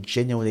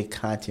genuinely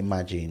can't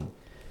imagine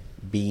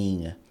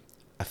being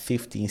a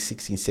 15,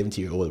 16,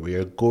 17-year-old where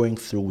you're going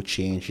through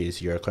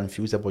changes, you're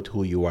confused about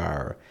who you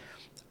are,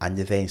 and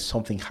then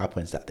something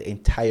happens that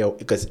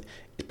because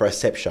the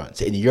perception.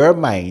 So in your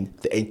mind,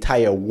 the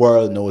entire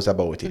world knows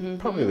about it. Mm-hmm.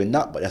 Probably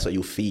not, but that's what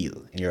you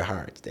feel in your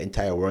heart. The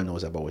entire world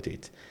knows about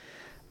it.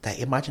 Like,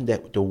 imagine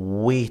the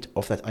weight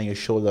of that on your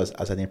shoulders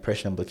as an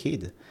impressionable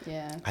kid.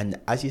 Yeah. And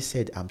as you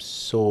said, I'm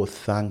so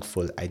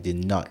thankful I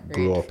did not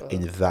grow up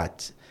in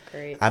that.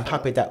 Grateful. I'm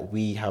happy that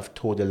we have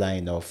told the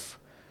line of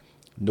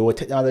no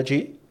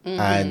technology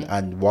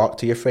and walk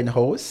to your friend's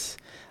house,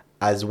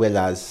 as well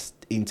as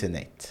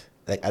internet.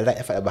 Like, I like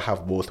if I ever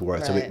have both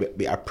worlds. Right. So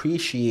we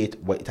appreciate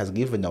what it has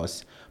given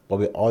us, but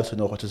we also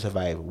know how to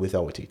survive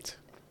without it.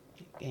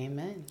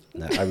 Amen.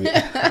 No, I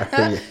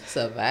really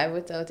survive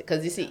without it.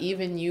 Because you see,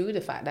 even you,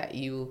 the fact that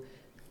you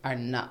are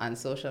not on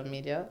social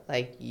media,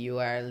 like, you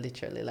are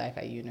literally like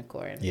a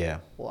unicorn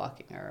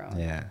walking around.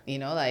 Yeah. You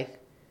know, like,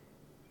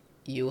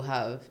 you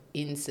have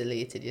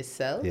insulated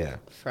yourself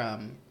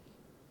from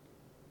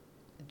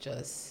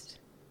just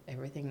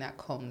everything that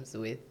comes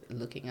with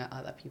looking at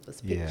other people's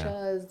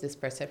pictures, this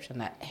perception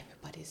that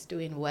everybody's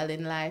doing well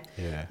in life.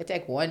 Yeah. You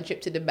take one trip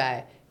to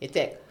Dubai, you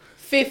take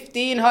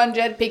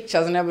 1,500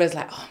 pictures, and everybody's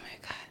like, oh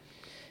my God,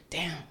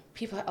 damn,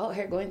 people are out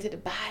here going to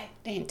Dubai,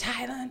 they're in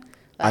Thailand.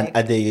 Like,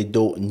 and then you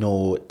don't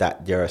know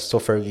that they're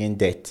suffering in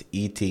debt,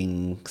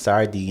 eating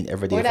sardine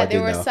every day or for that they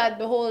dinner. were sad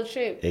the whole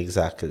trip.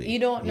 Exactly. You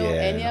don't know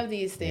any of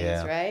these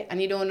things, right?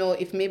 And you don't know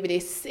if maybe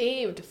they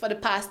saved for the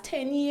past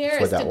 10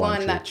 years to go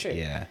on that trip.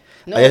 Yeah.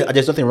 No,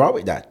 there's nothing wrong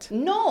with that.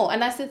 No,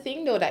 and that's the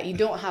thing, though, that you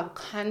don't have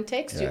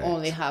context. You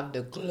only have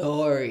the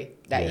glory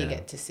that you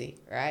get to see,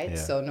 right? Yeah.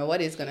 So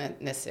nobody's going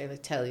to necessarily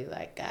tell you,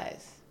 like,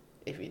 guys,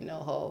 if you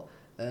know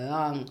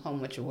how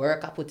much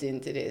work I put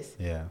into this.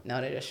 Yeah.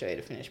 Now they just show you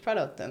the finished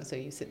product. And so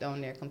you sit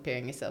down there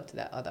comparing yourself to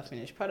that other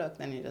finished product,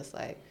 and you're just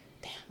like,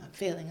 damn, I'm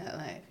failing at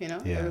life, you know?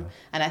 Yeah.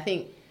 And I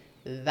think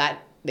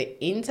that the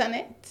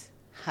internet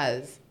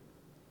has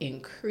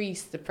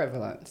increased the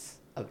prevalence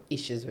of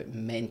issues with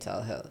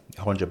mental health.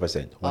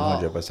 100%.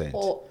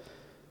 100%.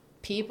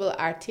 People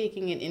are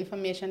taking in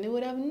information they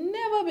would have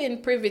never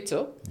been privy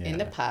to in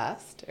the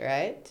past,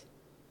 right?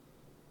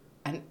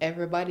 And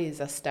everybody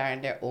is a star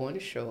in their own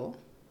show,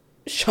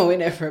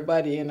 showing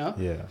everybody, you know,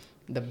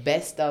 the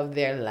best of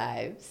their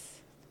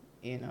lives,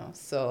 you know.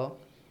 So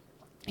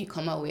you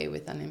come away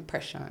with an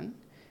impression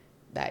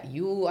that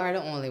you are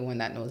the only one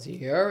that knows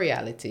your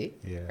reality,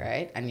 Yeah.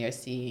 right? And you're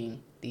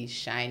seeing these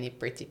shiny,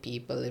 pretty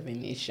people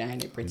living these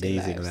shiny, pretty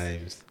Amazing lives.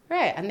 lives.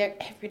 Right, and they're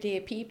everyday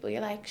people.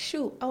 You're like,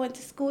 shoot, I went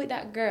to school with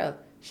that girl.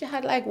 She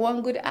had like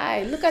one good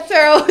eye. Look at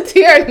her out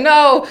here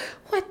now.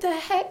 What the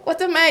heck?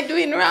 What am I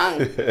doing wrong?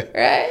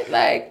 Right?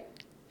 Like,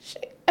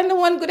 and the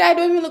one good eye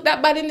don't even look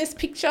that bad in this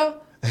picture.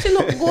 She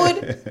look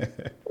good.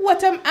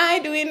 What am I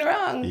doing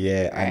wrong?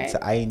 Yeah, Right? and so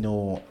I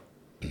know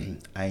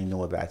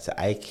that. So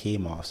I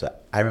came off. So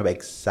I remember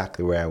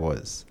exactly where I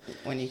was.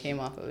 When you came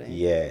off of it.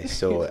 Yeah,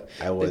 so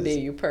I was The day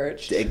you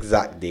purged. the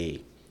exact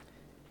day.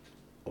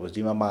 I was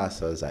doing my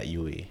master's at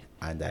UA,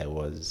 and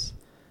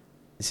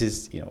this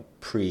is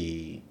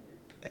pre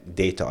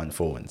data on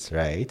phones,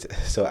 right?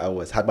 So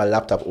I had my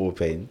laptop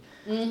open,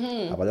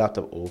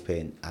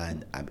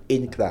 and I'm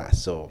in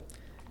class. So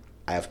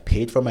I have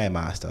paid for my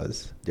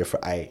master's. Therefore,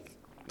 I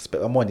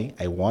spent my money.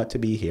 I want to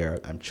be here.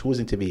 I'm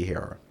choosing to be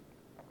here.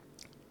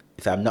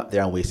 If I'm not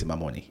there, I'm wasting my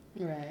money.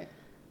 Right.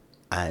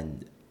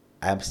 And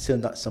I'm still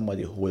not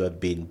somebody who would have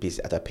been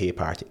busy at a pay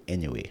party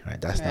anyway, right?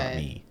 That's not Right.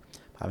 me.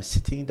 I'm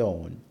sitting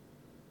down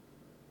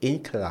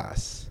in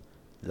class,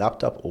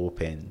 laptop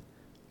open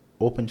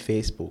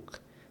Facebook,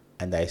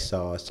 and I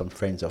saw some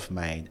friends of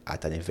mine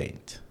at an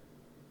event.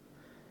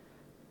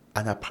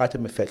 And a part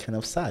of me felt kind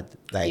of sad.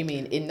 Like, You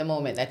mean in the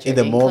moment that you're in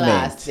the in moment.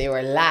 class, they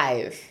were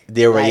live.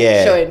 They were, like,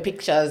 yeah. showing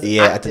pictures.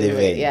 yeah, at an actively,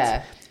 event.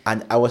 Yeah.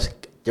 And there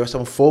was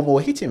some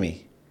FOMO hitting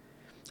me.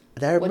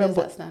 And I What does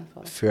remember that stand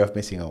for? fear of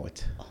missing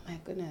out. Oh my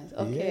goodness.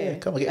 Okay. Yeah,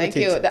 come on, get Thank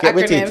with you. it. The Get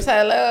with acronyms, it.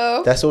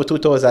 hello. That's so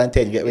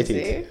 2010, get with You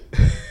it.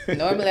 see?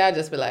 Normally I'd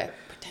just be like,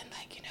 pretend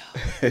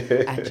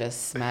like I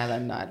just smile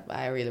and nod, but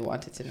I really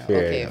wanted to know.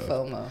 Fair okay, enough.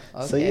 FOMO.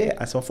 Okay. So yeah,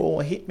 and some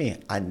FOMO hit me.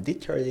 And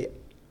literally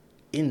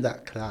in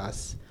that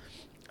class,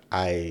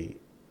 I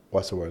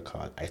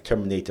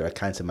terminated or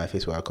canceled my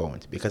Facebook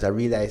account because I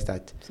realized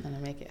that It's gonna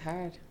make it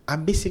hard.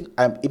 I'm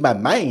in my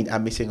mind,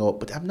 I'm missing out,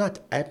 but I'm not.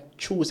 I'm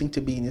choosing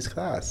to be in this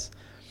class.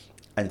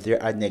 And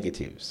there are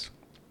negatives.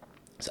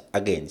 So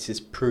again, this is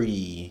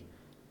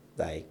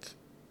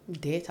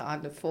Data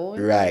on the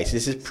phone. right. So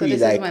this is So this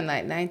like, is when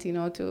like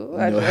 1902.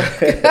 no,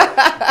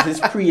 this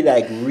is real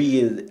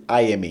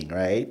IMing,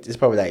 right? It's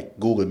probably like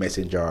Google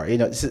Messenger,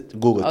 this is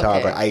Google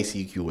Talk or Okay.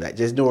 ICQ. Like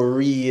there's no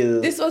real.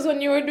 This was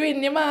when you were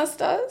doing your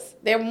masters.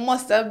 There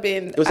must have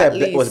been It was at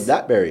it was least.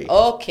 BlackBerry.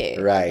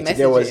 Okay. Right. So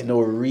there was messaging. no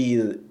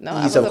real No, I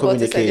ease was of about to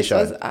say this communication.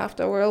 was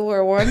after World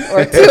War I or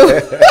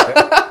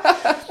II.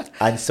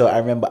 And so I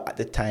remember at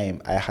the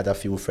time I had a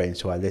few friends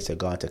who had later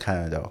gone to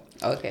Canada.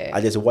 Okay.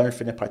 And there's one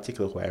friend in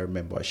particular who I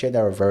remember. She and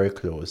I were very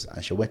close,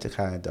 and she went to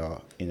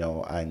Canada,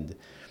 and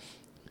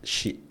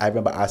I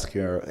remember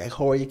asking her, like,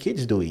 how are your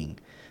kids doing?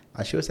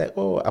 And she was like,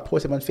 oh, I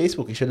posted them on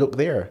Facebook. You should look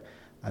there.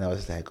 And I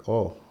was like,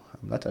 oh,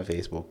 I'm not on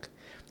Facebook.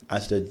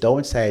 And so the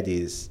downside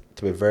is,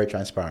 to be very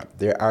transparent,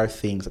 there are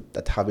things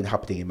that have been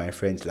happening in my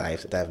friends'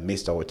 lives that I've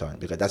missed out on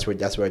because that's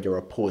where they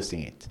were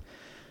posting it.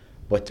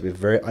 But to be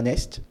very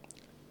honest,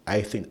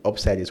 I think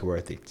upside is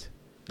worth it.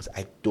 Because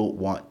I don't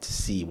want to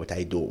see what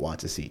I don't want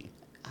to see.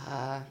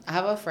 I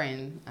have a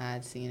friend. I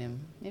had seen him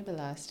maybe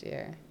last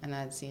year, and I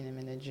had seen him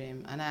in the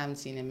gym, and I haven't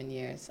seen him in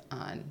years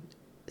on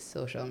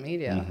social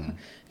media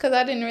because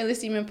I didn't really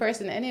see him in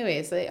person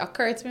anyway. So it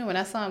occurred to me when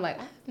I saw him, like,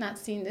 I have not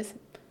seen this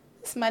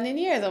man in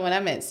years. And when I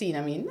meant seen,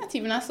 I mean not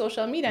even on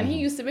social media. And he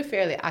used to be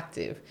fairly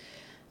active.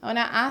 And when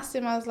I asked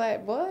him, I was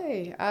like,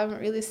 boy, I haven't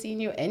really seen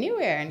you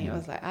anywhere. And he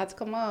was like, I had to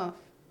come off.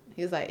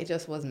 He was like, it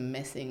just was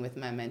messing with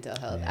my mental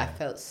health. Yeah. I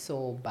felt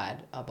so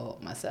bad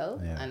about myself,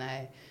 and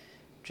I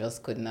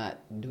just could not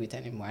do it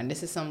anymore. And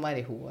this is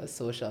somebody who was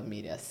social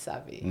media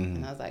savvy.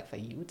 And I was like, for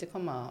you to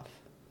come off,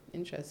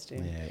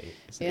 interesting. Yeah,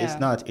 it's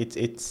not.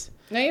 It's.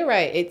 No, you're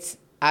right.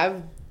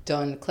 I've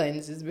done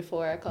cleanses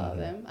before, I call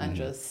them, and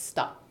just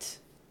stopped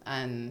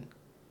and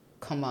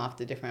come off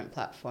the different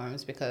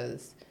platforms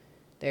because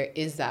there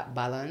is that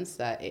balance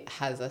that it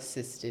has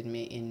assisted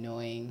me in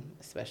knowing,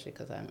 especially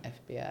because I'm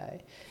FBI,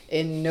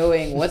 in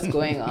knowing what's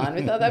going on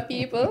with other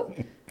people.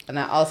 And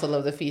I also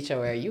love the feature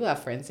where you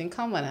have friends in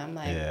common. I'm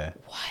like,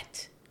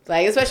 what?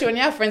 Like, especially when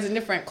you have friends in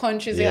different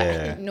countries, you're like,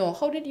 I didn't know.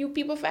 How did you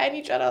people find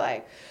each other?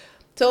 Like,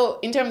 so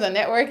in terms of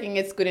networking,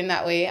 it's good in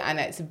that way. And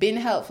it's been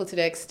helpful to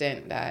the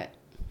extent that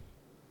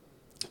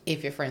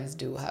if your friends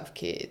do have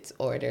kids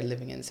or they're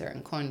living in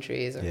certain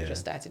countries or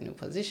just starting new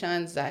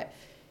positions, that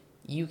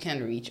you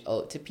can reach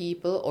out to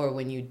people, or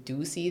when you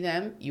do see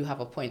them, you have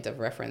a point of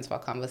reference for a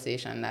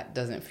conversation that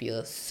doesn't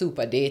feel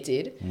super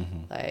dated.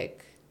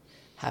 Like,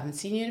 haven't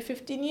seen you in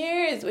 15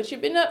 years. What you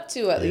been up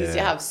to? At least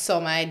you have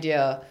some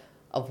idea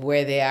of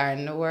where they are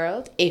in the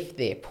world if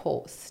they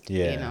post,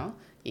 you know?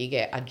 You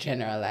get a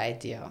general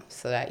idea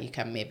so that you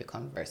can maybe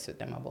converse with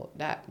them about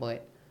that.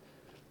 But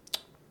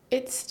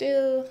it's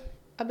still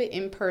a bit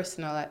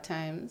impersonal at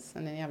times.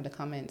 And then you have the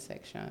comment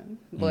section.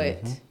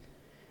 But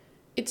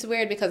it's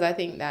weird because I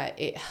think that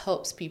it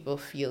helps people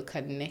feel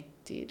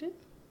connected.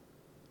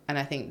 And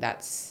I think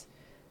that's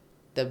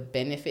the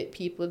benefit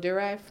people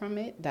derive from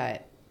it,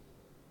 that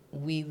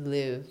we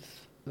live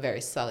very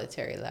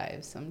solitary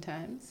lives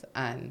sometimes.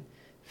 And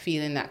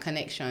feeling that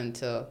connection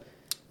to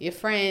your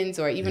friends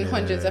or even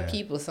hundreds of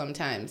people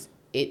sometimes,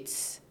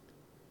 it's,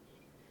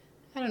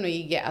 I don't know,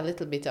 you get a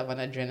little bit of an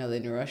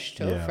adrenaline rush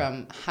too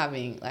from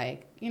having,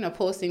 like, you know,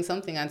 posting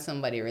something and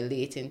somebody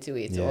relating to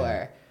it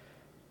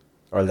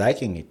or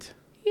liking it.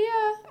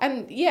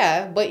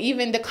 But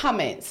even the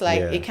comments,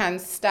 like it can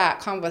start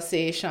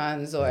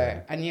conversations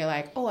and you're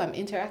like, oh, I'm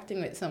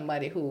interacting with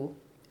somebody who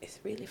is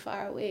really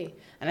far away.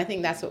 And I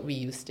think that's what we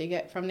used to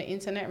get from the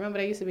internet. Remember,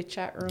 there used to be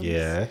chat rooms?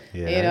 Yeah.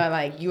 You know,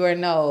 like you are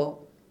now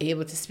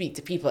able to speak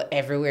to people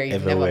everywhere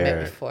you've never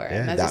met before.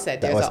 And as you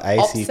said, there's an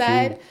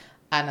upside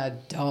and a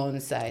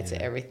downside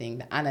to everything.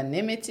 The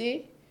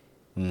anonymity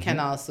can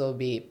also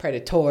be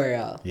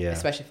predatorial,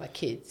 especially for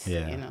kids,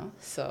 you know.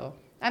 So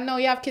I know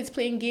you have kids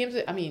playing games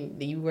with, I mean,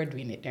 you were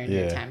doing it during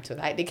your time too.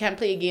 Like, they can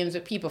play games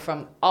with people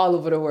from all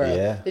over the world.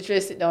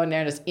 Literally sit down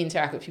there and just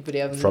interact with people they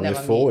have from never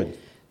your phone. met.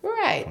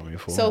 Right.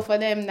 So for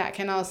them, that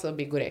can also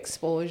be good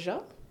exposure.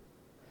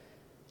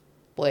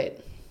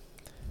 But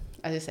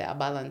as I say, a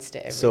balance to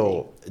everything.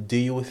 So do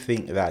you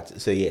think that,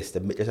 yes,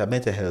 there's a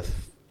mental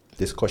health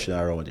discussion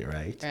around it,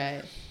 right?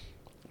 Right.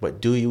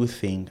 But do you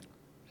think,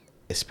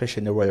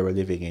 especially in the world we're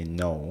living in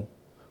now,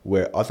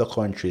 where other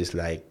countries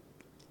like,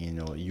 you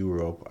know,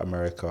 Europe,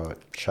 America,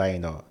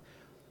 China,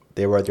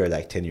 they were there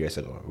like 10 years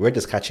ago. We're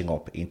just catching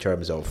up in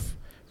terms of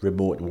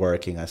remote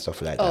working and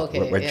stuff like that.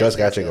 Okay. We're just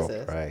catching up,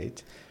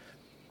 right?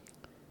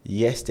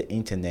 Yes, the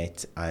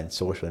internet and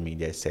social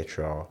media,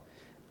 etc.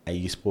 And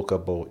you spoke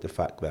about the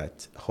fact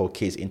that how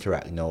kids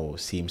interact now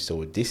seems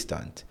so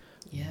distant.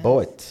 Yes.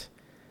 But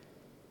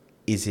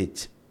is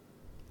it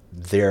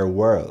their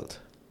world?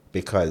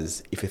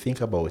 Because if you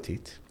think about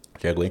it,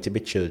 there are going to be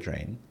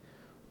children,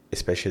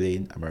 especially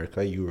in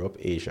America, Europe,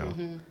 Asia,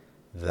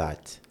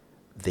 that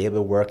they'll be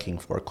working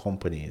for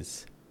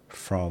companies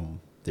from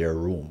their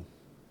room.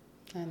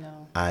 I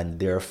know. And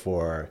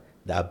therefore,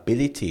 the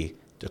ability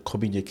to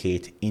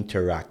communicate,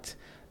 interact,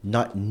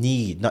 not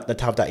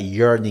have that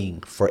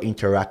yearning for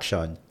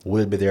interaction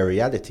will be their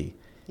reality.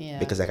 Yeah.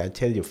 Because I can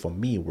tell you, for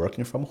me,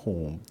 working from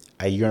home,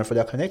 I yearn for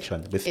that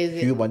connection with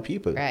human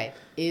people. Right.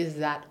 Is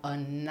that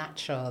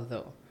unnatural,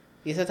 though?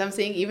 You see what I'm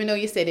saying? Even though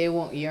you say they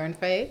won't yearn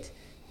for it,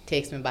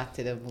 takes me back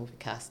to the movie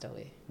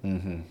Castaway.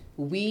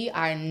 We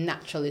are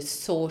naturally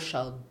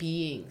social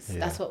beings.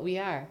 That's what we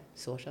are.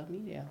 Social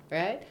media,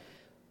 right?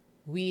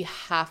 We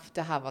have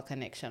to have a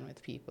connection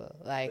with people.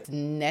 Like, it's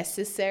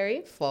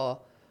necessary for,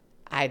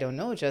 I don't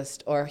know,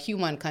 just our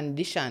human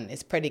condition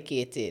is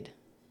predicated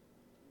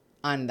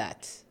on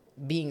that,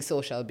 being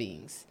social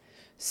beings.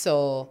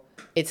 So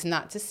it's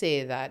not to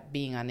say that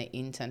being on the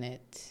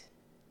internet,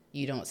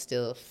 you don't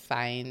still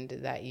find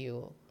that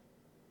you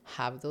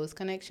have those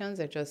connections.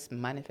 They're just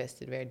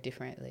manifested very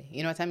differently.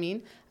 You know what I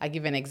mean? I'll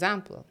give an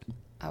example.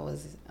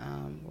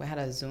 We had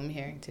a Zoom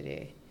hearing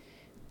today.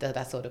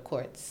 That's how the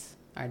courts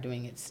are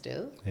doing it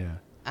still. Yeah.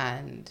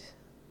 And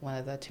one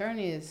of the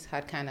attorneys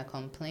had kind of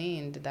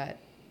complained that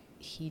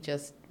he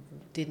just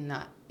did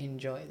not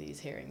enjoy these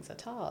hearings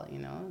at all, you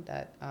know,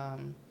 that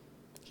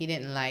he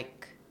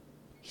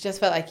just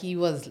felt like he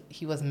was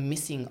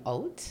missing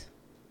out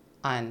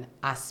on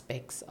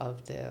aspects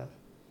of the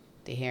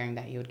hearing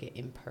that you would get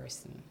in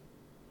person.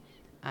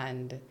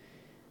 And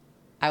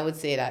I would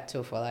say that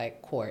too for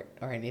like court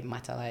or any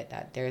matter like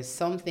that. There's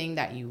something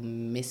that you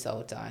miss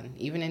out on.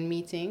 Even in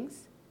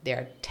meetings, there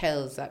are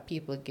tells that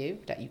people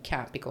give that you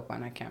can't pick up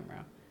on a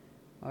camera.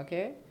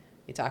 Okay?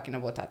 You're talking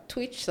about a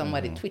twitch,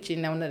 somebody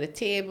twitching down at the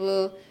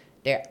table,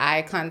 their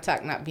eye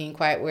contact not being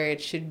quite where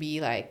it should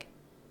be. Like,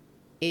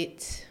 a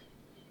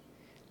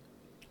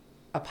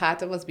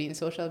part of us being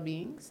social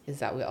beings is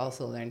that we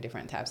also learn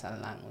different types of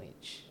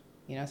language.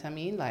 You know what I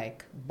mean?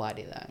 Like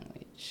body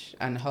language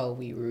and how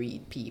we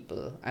read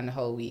people and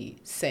how we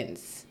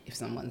sense if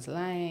someone's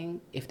lying,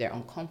 if they're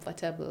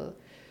uncomfortable.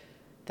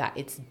 That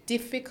it's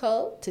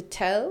difficult to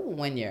tell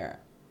when you're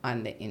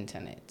on the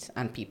internet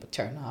and people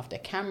turn off their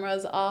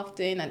cameras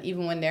often, and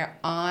even when they're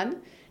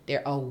on,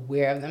 they're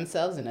aware of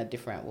themselves in a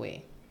different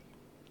way.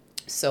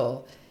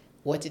 So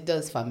what it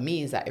does for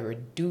me is that it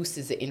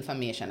reduces the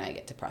information I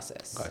get to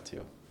process. Got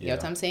you. You know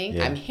what I'm saying?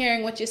 Yeah. I'm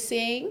hearing what you're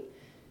saying,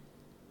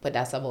 but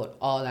that's about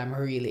all I'm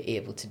really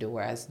able to do.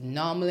 Whereas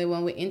normally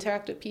when we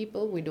interact with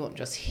people, we don't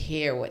just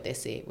hear what they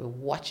say. We're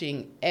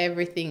watching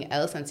everything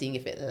else and seeing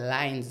if it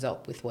lines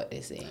up with what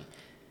they're saying.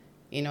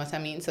 You know what I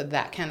mean? So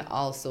that can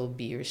also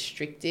be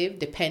restrictive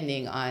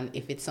depending on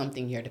if it's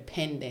something you're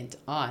dependent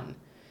on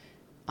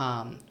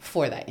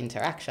for that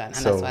interaction. And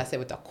that's why I say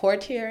with a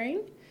court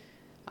hearing,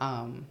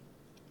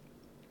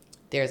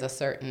 there's a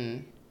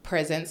certain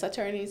presence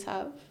attorneys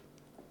have.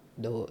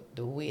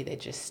 The way they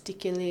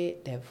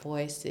gesticulate, their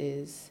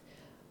voices,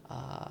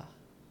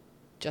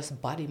 just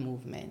body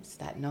movements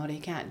that no, they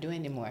can't do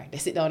anymore. They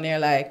sit down there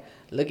like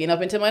looking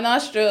up into my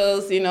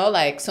nostrils, you know,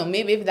 like, so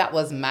maybe if that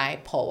was my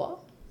power,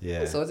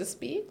 so to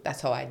speak,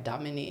 that's how I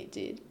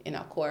dominated in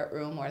a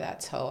courtroom, or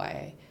that's how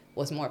I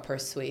was more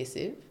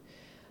persuasive.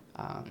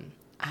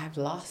 I've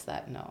lost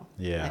that now.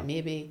 Yeah. Like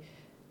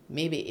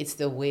maybe it's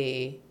the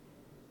way,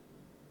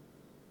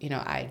 you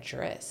know, I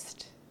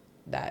dressed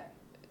that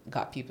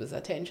got people's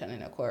attention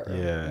in a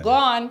courtroom. Yeah.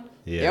 Gone.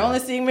 Yeah. They're only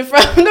seeing me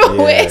from the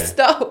Yeah. waist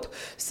up.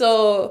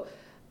 So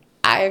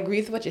I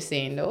agree with what you're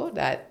saying, though,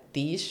 that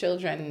these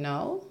children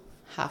now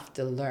have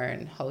to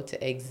learn how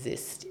to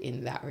exist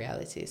in that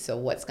reality. So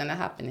what's going to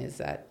happen is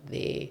that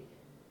they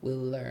will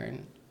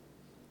learn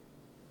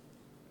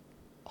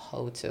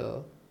how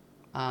to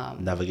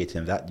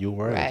navigating that new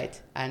world.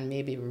 right, and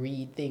maybe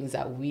read things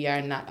that we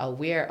are not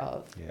aware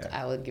of. Yeah.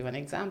 I will give an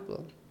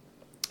example.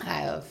 I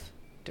have,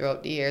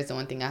 throughout the years, the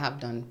one thing I have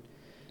done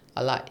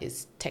a lot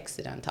is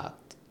texted and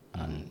talked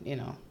on,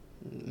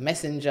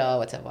 Messenger,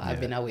 whatever. Yeah.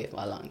 I've been away for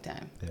a long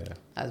time. Yeah.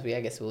 As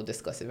I guess we'll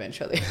discuss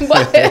eventually.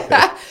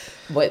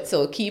 But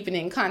so keeping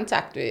in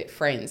contact with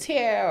friends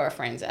here or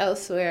friends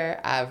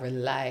elsewhere, I've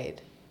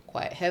relied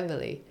quite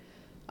heavily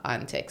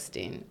on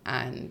texting,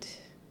 and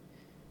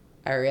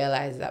I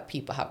realized that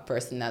people have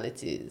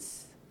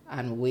personalities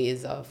and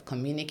ways of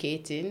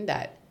communicating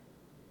that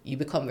you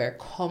become very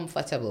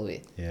comfortable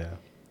with. Yeah.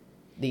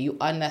 That you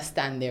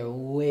understand their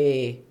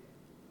way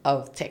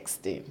of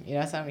texting. You know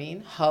what I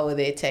mean? How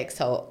they text,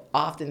 how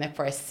often they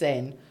press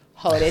send,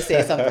 how they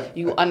say something.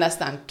 You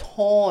understand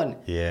tone,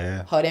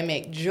 Yeah. how they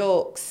make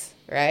jokes,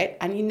 right?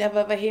 And you never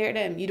ever hear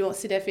them. You don't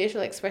see their facial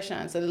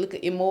expressions. So look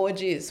at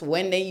emojis,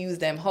 when they use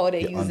them, how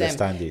they use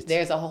understand them. it.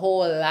 There's a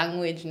whole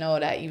language now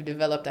that you've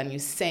developed and you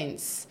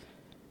sense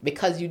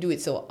because you do it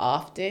so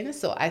often.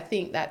 So I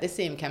think that the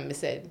same can be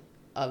said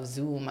of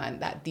Zoom, and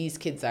that these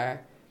kids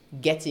are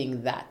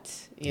getting that,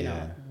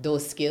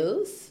 those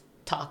skills,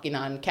 talking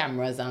on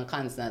cameras and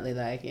constantly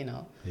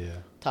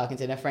talking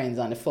to their friends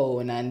on the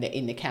phone and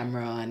in the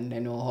camera, and they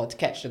know how to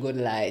catch the good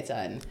light,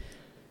 and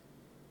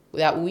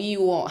that we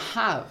won't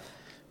have.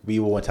 We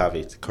won't have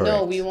it, correct?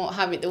 No, we won't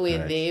have it the way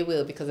Correct. they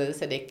will, because as I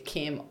said, they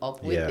came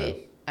up with Yeah.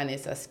 it, and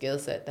it's a skill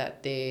set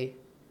that they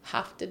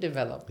have to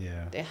develop.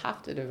 Yeah. They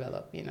have to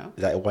develop,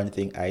 Like one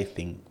thing I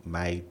think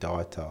my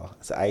daughter,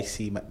 so I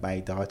see my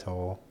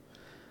daughter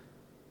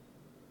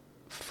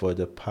for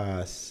the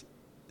past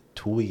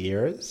 2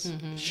 years,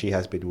 she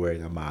has been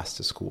wearing a mask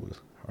to school,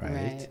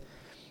 right?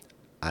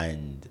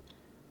 And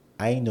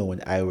I know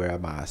when I wear a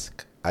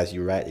mask, as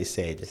you rightly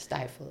said,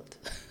 Stifled.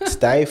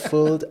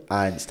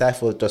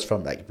 stifled just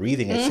from like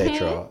breathing,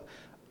 etc.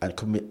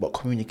 And but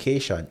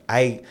communication.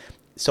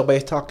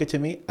 Somebody's talking to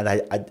me,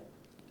 and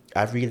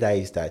I've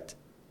realized that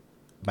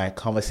my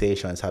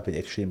conversations have been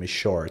extremely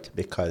short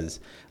because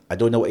I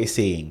don't know what he's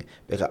saying.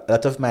 Because a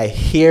lot of my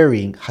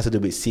hearing has to do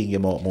with seeing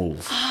him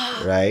move,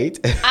 right?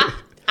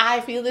 I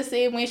feel the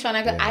same way, Sean.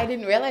 I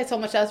didn't realize how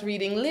much I was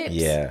reading lips.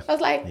 Yeah. I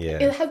was like,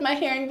 Yeah. Has my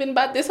hearing been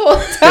bad this whole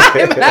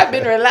time? And I've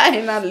been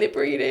relying on lip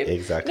reading.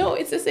 Exactly. No,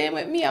 it's the same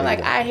with me. I'm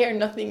like, I hear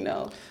nothing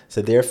now.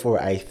 So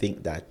therefore, I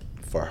think that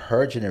for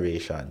her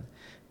generation,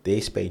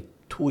 they spend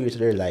 2 years of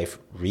their life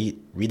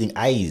reading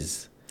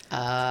eyes.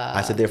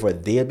 And so therefore,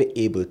 they'll be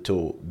able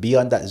to be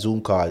on that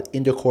Zoom call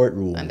in the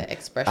courtroom. And the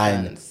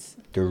expressions.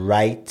 And the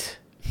right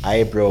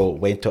eyebrow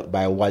went up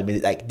by 1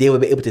 minute. Like, they will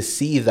be able to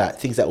see that,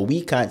 things that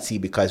we can't see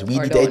because we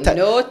need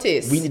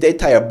notice. We need the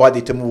entire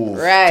body to move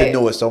Right. to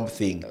know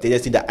something. They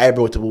just need the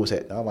eyebrow to move.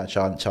 Say, no man,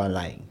 Sean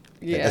lying.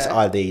 Like, that's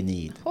all they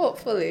need.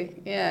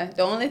 Hopefully, yeah.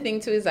 The only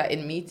thing too is that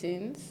in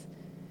meetings,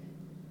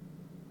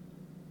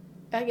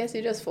 I guess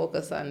you just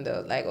focus on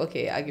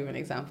okay, I'll give you an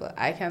example.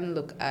 I can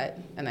look at,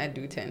 and I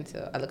do tend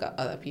to, I look at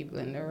other people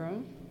in the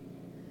room.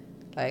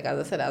 Like, as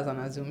I said, I was on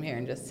a Zoom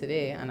hearing just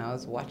today, and I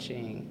was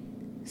watching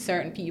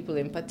certain people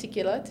in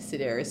particular to see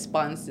their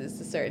responses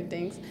to certain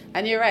things.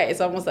 And you're right,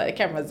 it's almost like the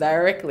camera's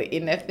directly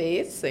in their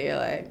face, so you're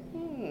like,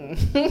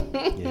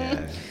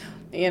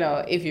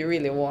 Yeah. If you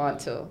really want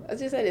to.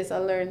 As you said, it's a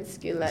learned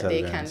skill that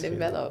they can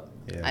develop.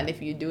 Yeah. And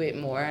if you do it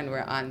more and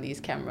we're on these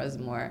cameras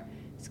more,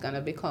 it's going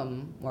to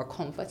become more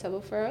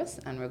comfortable for us,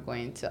 and we're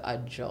going to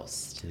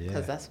adjust.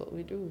 Because that's what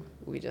we do.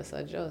 We just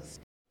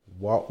adjust.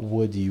 What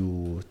would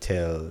you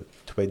tell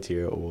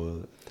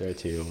 20-year-old,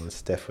 30-year-old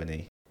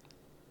Stephanie?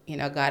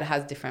 God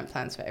has different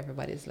plans for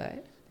everybody's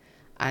life.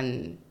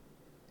 And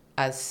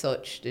as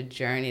such, the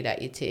journey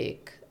that you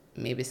take,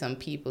 maybe some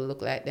people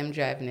look like them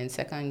driving in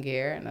second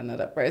gear and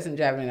another person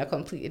driving in a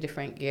completely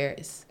different gear.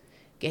 Is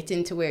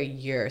getting to where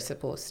you're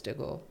supposed to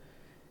go.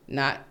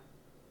 Not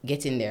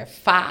getting there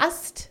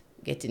fast,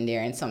 getting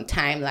there in some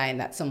timeline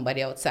that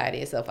somebody outside of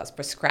yourself has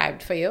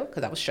prescribed for you,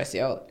 because that will stress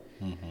you out.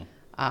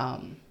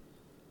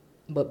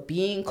 But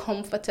being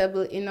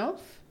comfortable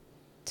enough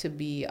to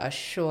be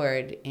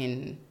assured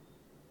in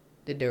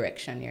the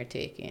direction you're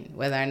taking,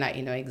 whether or not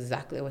you know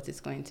exactly what it's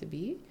going to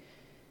be,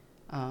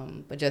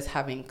 but just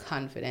having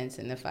confidence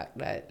in the fact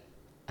that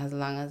as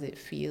long as it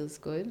feels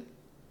good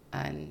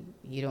and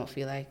you don't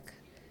feel like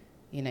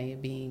you're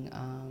being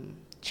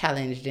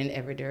challenged in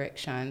every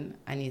direction,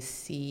 and you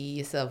see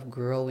yourself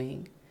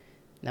growing,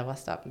 never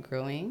stop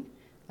growing,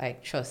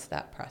 trust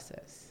that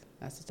process.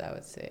 That's what I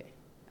would say.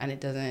 And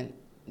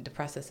the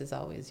process is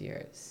always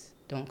yours.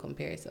 Don't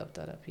compare yourself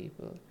to other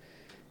people.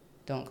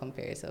 Don't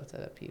compare yourself to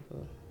other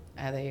people.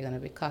 Either you're going to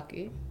be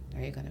cocky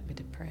or you're going to be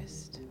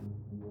depressed.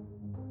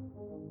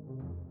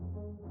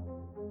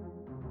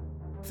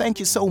 Thank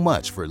you so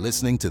much for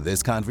listening to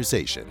this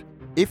conversation.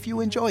 If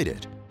you enjoyed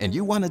it and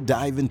you want to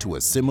dive into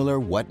a similar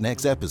What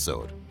Next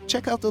episode,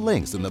 check out the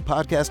links in the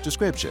podcast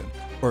description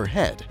or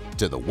head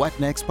to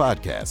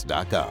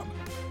thewhatnextpodcast.com.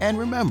 And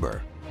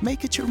remember,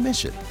 make it your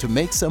mission to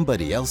make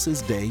somebody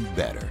else's day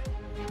better.